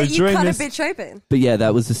 Also, And I'll let you during cut this- a bitch open. But yeah,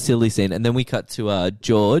 that was a silly scene. And then we cut to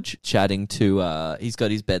George chatting to, he's got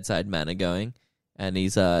his bedside manner going. And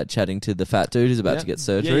he's chatting to the fat dude who's about to get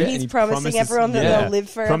surgery. Yeah, He's and he promising everyone that they'll live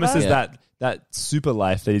forever. Promises Yeah. that super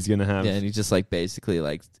life that he's going to have. Yeah, and he's just like basically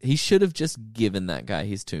like he should have just given that guy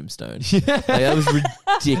his tombstone. Like, that was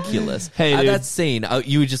ridiculous. Hey, At dude. that scene,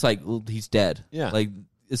 you were just like, well, he's dead. Yeah. Like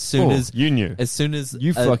as soon Oh, as you knew. a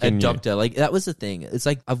You fucking knew. doctor, like that was the thing. It's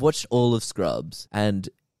like I've watched all of Scrubs, and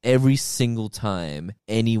every single time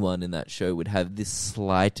anyone in that show would have this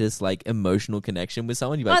slightest like emotional connection with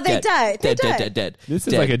someone, you're like, they die. They die. dead. This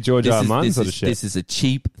is dead. like a George R. R. Martin this sort of is- shit. This is a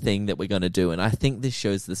cheap thing that we're going to do, and I think this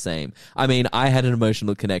show's the same. I mean, I had an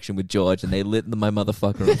emotional connection with George, and they lit my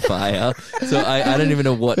motherfucker on fire. So I don't even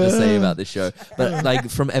know what to say about this show. But like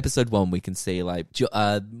from episode 1, we can see like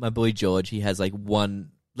my boy George. He has like one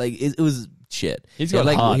like it was shit. He's He had, got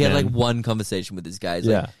like heart, he had man. like one conversation with this guy.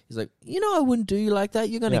 Yeah. He's like, you know, I wouldn't do you like that.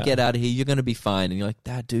 You're gonna Yeah. get out of here. You're gonna be fine. And you're like,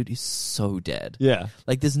 that dude is so dead. Yeah.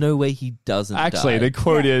 Like, there's no way he doesn't. Actually, die. the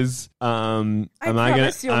quote is, am I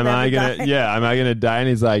promise you'll never die. yeah, am I gonna die? And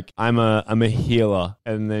he's like, I'm a healer,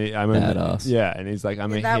 and then I'm Badass. yeah, and he's like,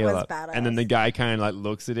 I'm a that was healer, badass. and then the guy kind of like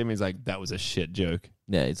looks at him, he's like, that was a shit joke.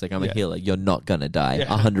 Yeah, it's like, I'm Yeah. a healer. You're not gonna die. Yeah.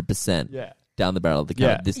 100%. Yeah, Down the barrel of the gun.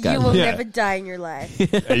 Yeah. This guy. You will Yeah. never die in your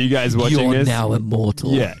life. are you guys watching You're this? now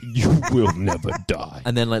immortal. Yeah, you will never die.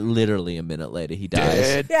 And then, like, literally a minute later, he dies.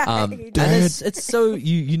 Dead. Yeah, And he dies. it's so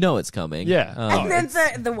you know it's coming. Yeah. And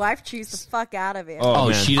then the wife chews the fuck out of him. Oh,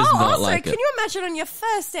 man. she does not also, like can it. you imagine on your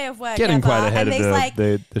first day of work Getting ever, quite ahead and of he's like,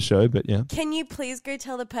 the show, but yeah. can you please go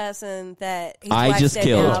tell the person that his I wife's just dead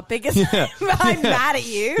killed. now because I'm mad at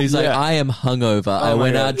you? He's like, Yeah. I am hungover. I my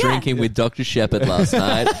went God. out drinking with Dr. Shepard last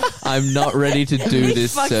night. I'm not ready to do He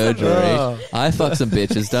this fucked some surgery. Oh. I fuck some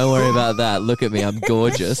bitches. Don't worry about that. Look at me. I'm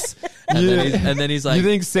gorgeous. And then he's like, you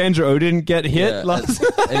think Sandra Oh didn't get hit Yeah. last?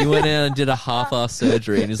 and he went in and did a half-ass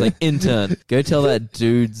surgery, and he's like, intern, go tell that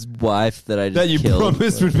dude's wife that I just that you killed.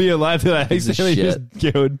 promised would be alive that I Piece of accidentally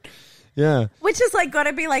just killed. Yeah. Which is like got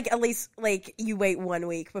to be like at least like you wait 1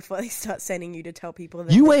 week before they start sending you to tell people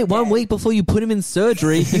that You they're wait 1 dead. week before you put him in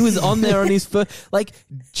surgery. He was on there on his first... Like,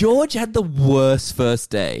 George had the worst first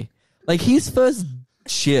day. Like, his first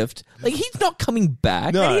shift, like, he's not coming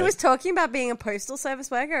back. No. And he was talking about being a postal service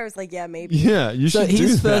worker. I was like, yeah, maybe. Yeah, you So should do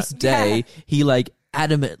his that. first day, he, like,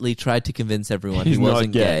 adamantly tried to convince everyone He's he not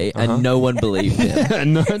wasn't gay. gay, and no one believed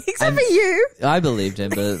him. No. Except for you. I believed him,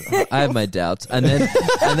 but I have my doubts.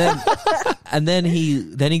 And then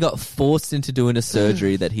he got forced into doing a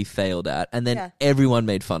surgery that he failed at, and then Yeah. everyone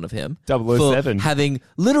made fun of him 007. for having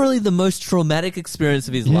literally the most traumatic experience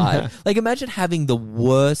of his life. Like, imagine having the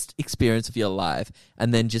worst experience of your life,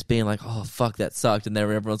 and then just being like, "Oh fuck, that sucked," and then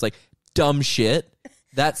everyone's like, "Dumb shit."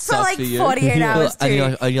 That For sucks like for you. 48 hours too.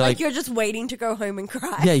 And you're like, you're just waiting to go home and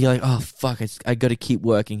cry. yeah, you're like, oh fuck, I got to keep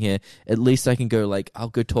working here. At least I can go, like, I'll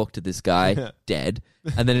go talk to this guy, dead.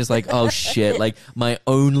 And then it's like, oh shit, like my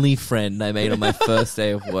only friend I made on my first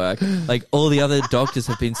day of work. Like, all the other doctors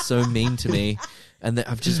have been so mean to me. And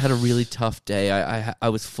I've just had a really tough day. I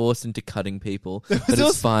was forced into cutting people, but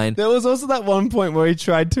it's fine. There was also that one point where he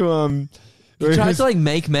tried to He tried to, like,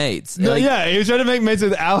 make mates. No, Like, yeah, he was trying to make mates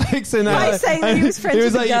with Alex, and By saying that he was friends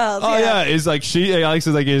with the like, girls, oh yeah. It's like Alex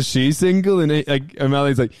was like, is she single? And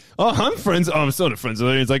O'Malley's like, oh, I'm friends. Oh, I'm sort of friends with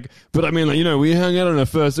her. And he's like, but I mean, like, you know, we hung out on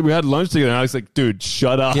we had lunch together. And Alex like, dude,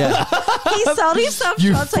 shut up. Yeah. He sold himself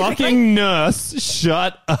You short so quickly. fucking nurse,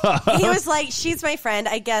 shut up. He was like, she's my friend.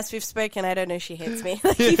 I guess we've spoken. I don't know if she hates me.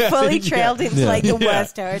 Like, he fully trailed into like the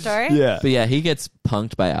worst territory. Yeah. But yeah, he gets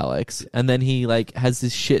punked by Alex, and then he like has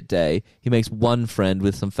this shit day. He makes one friend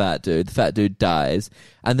with some fat dude. The fat dude dies,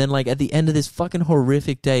 and then like at the end of this fucking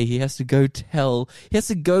horrific day, he has to go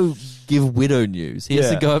give widow news. He has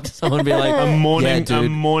to Yeah. go up to someone and be like, a yeah,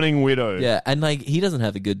 dude. mourning widow. Yeah, and like he doesn't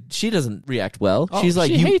have she doesn't react well. Oh, She's like,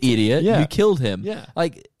 she you hates him. idiot, Yeah. you killed him. Yeah.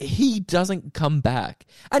 Like, he doesn't come back.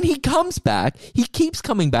 And he comes back, he keeps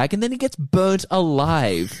coming back, and then he gets burnt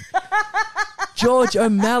alive. George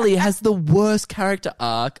O'Malley has the worst character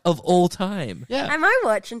arc of all time. Yeah. I might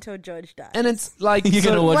watch until George dies. And it's like You're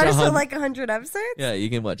gonna watch What is it, 100 like 100 episodes? Yeah, you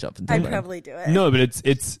can watch up until I'd then. probably do it. No, but it's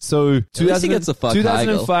so least he 2000 gets a fuck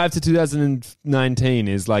 2005 to 2019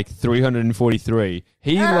 is like 343.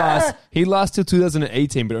 He lasts till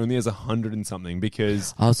 2018, but only has 100 and something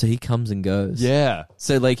because Oh, so he comes and goes. yeah.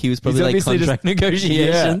 So like he was probably He's like obviously contract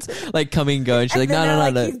negotiations, like coming and going. She's like, And then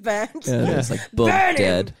no. they're like, he's burnt. Yeah, it's like, boom, Burn him.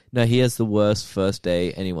 dead. No, he has the worst first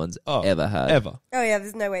day anyone's ever had. Ever. Oh yeah,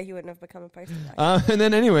 there's no way he wouldn't have become a poster guy. And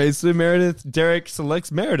then anyway, so Derek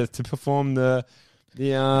selects Meredith to perform the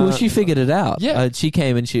well, she figured it out. Yeah. She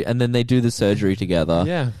came and then they do the surgery together.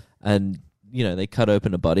 Yeah. And, they cut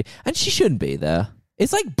open a body. And she shouldn't be there.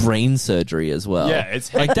 It's like brain surgery as well. Yeah,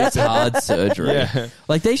 it's like that's hard surgery. Yeah.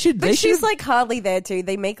 Like they should. But she's like hardly there too.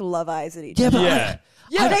 They make love eyes at each Yeah, other. but Yeah.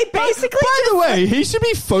 Yeah, they basically. By the way, he should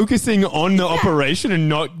be focusing on the operation and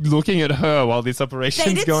not looking at her while this operation's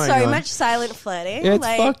They did going so on. much silent flirting. It's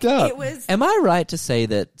fucked up. It was. Am I right to say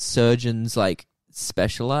that surgeons like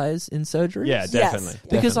specialize in surgery? Yeah, definitely.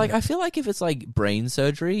 Because Definitely. I feel like if it's like brain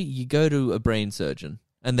surgery, you go to a brain surgeon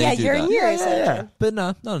and they Yeah, do you're that. a neurosurgeon. Yeah. But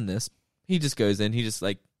no, not in this. He just goes in. He just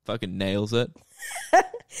like fucking nails it.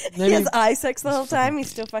 He has eye sex the whole time. He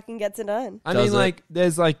still fucking gets it done. I Does mean, it? like,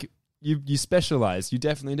 there's like you specialize. You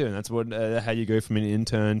definitely do, and that's what how you go from an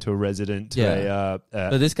intern to a resident to Yeah. a.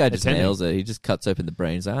 But this guy just attending. nails it. He just cuts open the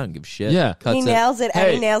brain. He's like, I don't give a shit. Yeah. Cuts He it. nails it, and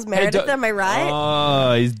Hey, he nails hey, Meredith. do- Am I right?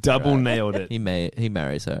 Oh, he's double nailed it. He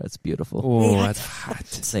marries her. It's beautiful. Oh, Yeah. that's hot.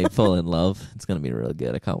 They fall in love. It's gonna be real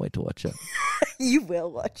good. I can't wait to watch it. You will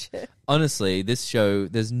watch it. Honestly, this show,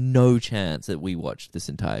 there's no chance that we watched this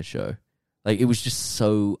entire show. Like, it was just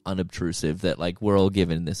so unobtrusive that, like, we're all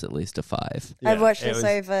giving this at least a 5. Yeah, I've watched it this was-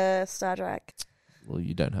 over Star Trek. Well,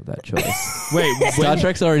 you don't have that choice. Wait, Star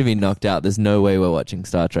Trek's already been knocked out. There's no way we're watching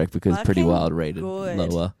Star Trek because Pretty Fucking Wild rated good.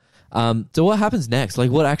 lower. So what happens next? Like,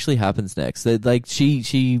 what actually happens next? Like,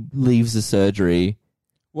 she leaves the surgery.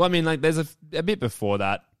 well, I mean, like, there's a bit before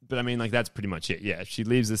that, but I mean, like, that's pretty much it. Yeah, she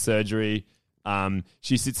leaves the surgery.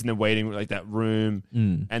 She sits in the waiting like that room,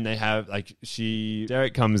 and they have like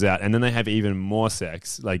Derek comes out, and then they have even more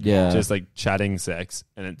sex, like just like chatting sex,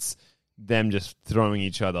 and it's them just throwing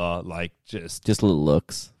each other like just little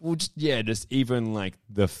looks. well, just even like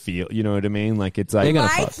the feel, you know what I mean? Like it's like They're gonna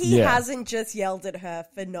Like fuck. he Yeah. hasn't just yelled at her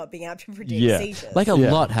for not being able to produce Yeah. seizures. Like a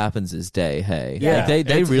Yeah. lot happens this day, hey. Yeah. Like they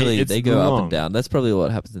It's- really it's they go up long. and down. That's probably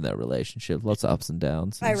what happens in that relationship. Lots of ups and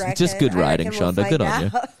downs. I It's reckon. just good I writing, reckon we'll Shonda. Good find on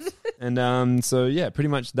you. out. And so yeah, pretty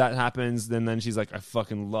much that happens. Then she's like, I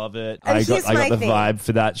fucking love it. And I here's got my the thing. vibe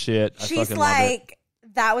for that shit. I She's fucking love it. like,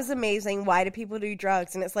 that was amazing. Why do people do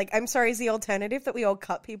drugs? And it's like, I'm sorry, is the alternative that we all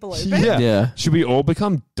cut people open? Yeah. Yeah. Should we all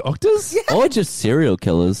become doctors? Or just serial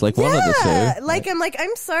killers, like one of the Yeah, two. like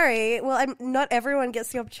I'm sorry. Well, not everyone gets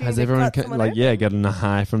the opportunity. Has to everyone cut someone like open. gotten a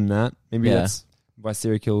high from that? Maybe Yeah. that's why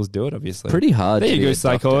serial killers do it. Obviously, Pretty hard. There to you be go, a doctor,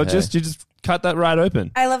 psychologist. hey. You just cut that right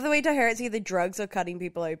open. I love the way to her it's either drugs or cutting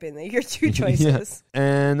people open. They're your two choices.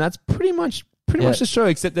 And that's pretty much the show.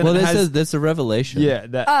 Except then Well, it has there's a revelation. yeah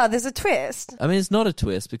that Oh, there's a twist. I mean, it's not a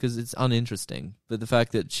twist because it's uninteresting. But the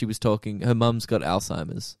fact that she was talking, her mum's got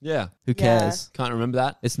Alzheimer's. yeah. Who Yeah. cares? Can't remember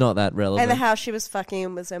that. It's not that relevant. And the house she was fucking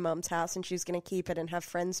in was her mum's house, and she's going to keep it and have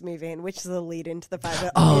friends move in, which is a lead into the fact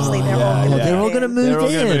that obviously they're all yeah, going to yeah. They're all going to move They're all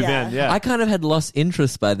in. gonna move Yeah. in. Yeah, I kind of had lost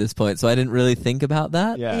interest by this point, so I didn't really think about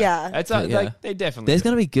that. yeah, Yeah. It's Yeah. like they definitely. There's do.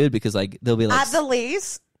 going to be good because like there'll be like At the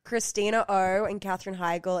least, Christina O and Katherine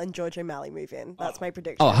Heigl and George O'Malley move in. That's my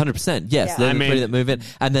prediction. 100%. Yes, Yeah. they're I the mean- three that move in,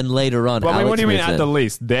 and then later on, Well, I mean, Alex what do you mean moves at in. the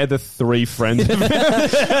least? They're the three friends.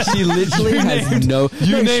 She literally has no.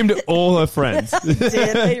 You named all her friends.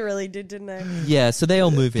 They really did, didn't they? Yeah, so they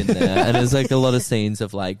all move in there, and there's like a lot of scenes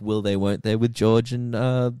of like will they, won't they, with George and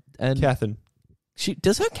Catherine. she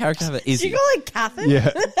does her character have a Did you Izzy, call it Catherine? Yeah,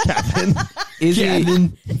 Catherine.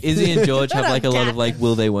 Izzy and George have Shut like a up, lot of Catherine. like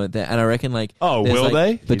will they, won't they, and I reckon like Oh, there's, will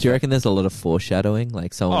like- they? But do you reckon there's a lot of foreshadowing?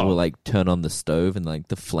 Like someone Oh. will like turn on the stove and like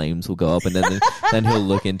the flames will go up, and then he'll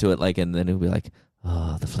look into it like, and then he'll be like,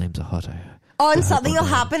 oh, the flames are hot. Oh, and something will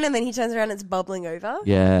happen, and then he turns around and it's bubbling over.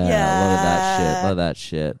 Yeah, Yeah. a lot of that shit. A lot of that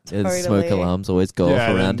shit. Totally. Smoke alarms always go Yeah,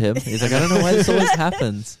 off around then- him. He's like, I don't know why this always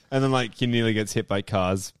happens. And then like he nearly gets hit by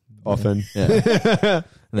cars often. Yeah.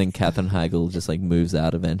 And then Katherine Heigl just like moves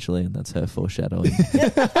out eventually, and that's her foreshadowing.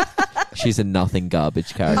 She's a nothing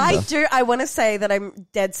garbage character. I want to say that I'm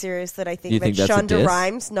dead serious that I think You that think that's a Shonda diss?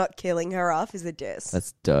 Rhimes not killing her off is a diss.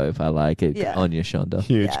 That's dope. I like it. Yeah. On your Shonda.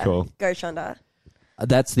 Huge Yeah. call. Go, Shonda.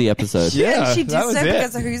 That's the episode. Yeah, And she did that was so it.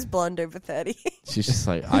 because of who's blonde over 30. She's just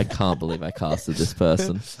like, I can't believe I casted this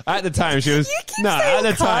person. At the time, she was You keep no. saying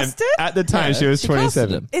At the time, casted? at the time, Yeah, she was she casted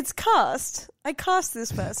 27. him. It's cast. I cast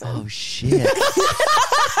this person. Oh shit!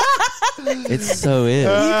 It so is.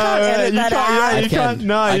 can't edit that out. Yeah, I you can. can't.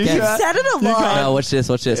 No, I you can. can't. Said it a lot. No, watch this.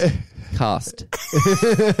 Watch this. Cast.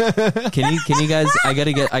 Can you guys? I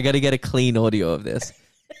gotta get a clean audio of this.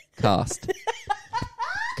 Cast.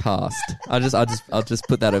 I'll just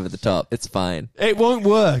put that over the top. It's fine. It won't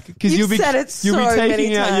work because You've you'll be said it you'll so be taking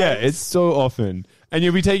many out. Yeah, times. it's so often, and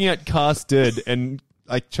you'll be taking out casted and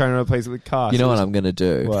like trying to replace it with cast. You know what I'm going to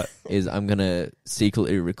do? What? Is I'm going to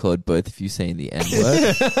secretly record both of you saying the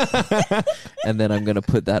N-word, and then I'm going to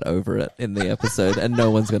put that over it in the episode, and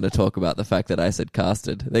no one's going to talk about the fact that I said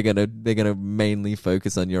casted. They're going to mainly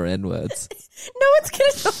focus on your N-words. No one's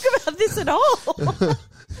going to talk about this at all.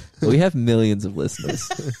 We have millions of listeners.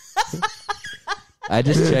 I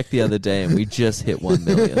just checked the other day, and we just hit 1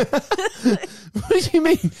 million. What do you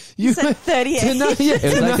mean? You said 38. Tonight, It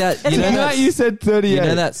was like that. You know tonight that, you said 38. you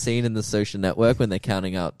know that scene in The Social Network when they're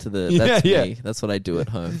counting out to the. That's me. That's what I do at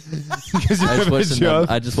home. Because you I have a job.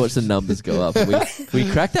 I just watch the numbers go up. We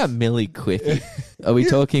cracked that milli quick. Are we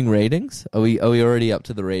talking ratings? Are we already up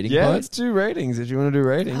to the rating Yeah, part? let's do ratings if you want to do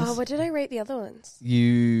ratings. Oh, what did I rate the other ones?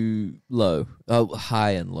 You low. Oh,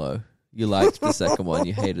 high and low. You liked the second one.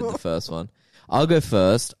 You hated the first one. I'll go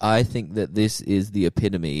first. I think that this is the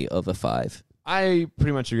epitome of a 5. I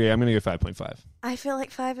pretty much agree. I'm going to go 5.5. I feel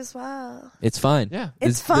like 5 as well. It's fine. Yeah.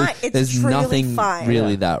 It's fine. It's there's truly nothing fine.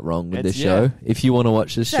 really Yeah. that wrong with It's- this show. If you want to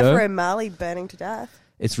watch this Except show, for O'Malley burning to death.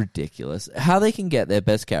 it's ridiculous. How they can get their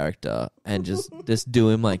best character and just do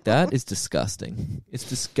him like that is disgusting. It's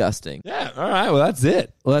disgusting. Yeah. All right. Well, that's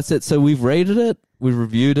it. Well, that's it. So we've rated it. We've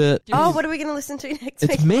reviewed it. Oh, what are we going to listen to next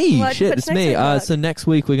week? It's me. What- Shit, what's it's me. next week, Mark? So next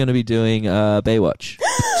week we're going to be doing Baywatch.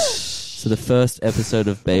 So the first episode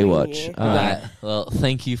of Baywatch. Yeah. Well,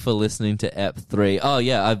 thank you for listening to Ep 3. Oh,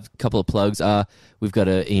 yeah, I've a couple of plugs. We've got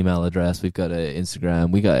an email address. We've got an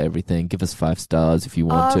Instagram. We got everything. Give us 5 stars if you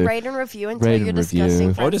want to. Rate and review and tell Rate your and review. disgusting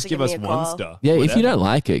Or friends just to give us me a 1 call. star. Yeah, if you Whatever. don't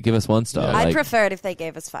like it, give us 1 star. Yeah. I'd Like, prefer it if they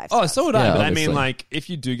gave us 5 Oh, stars. so would I. Yeah, But I obviously. mean, like, if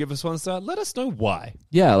you do give us 1 star, let us know why.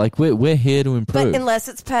 yeah, like we're here to improve. But unless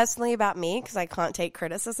it's personally about me, because I can't take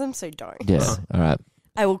criticism, so don't. Yeah, all right.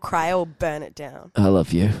 I will cry. I will burn it down. I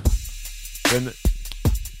love you. Then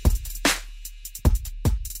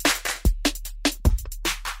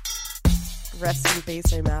Rest in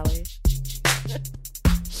peace, O'Malley.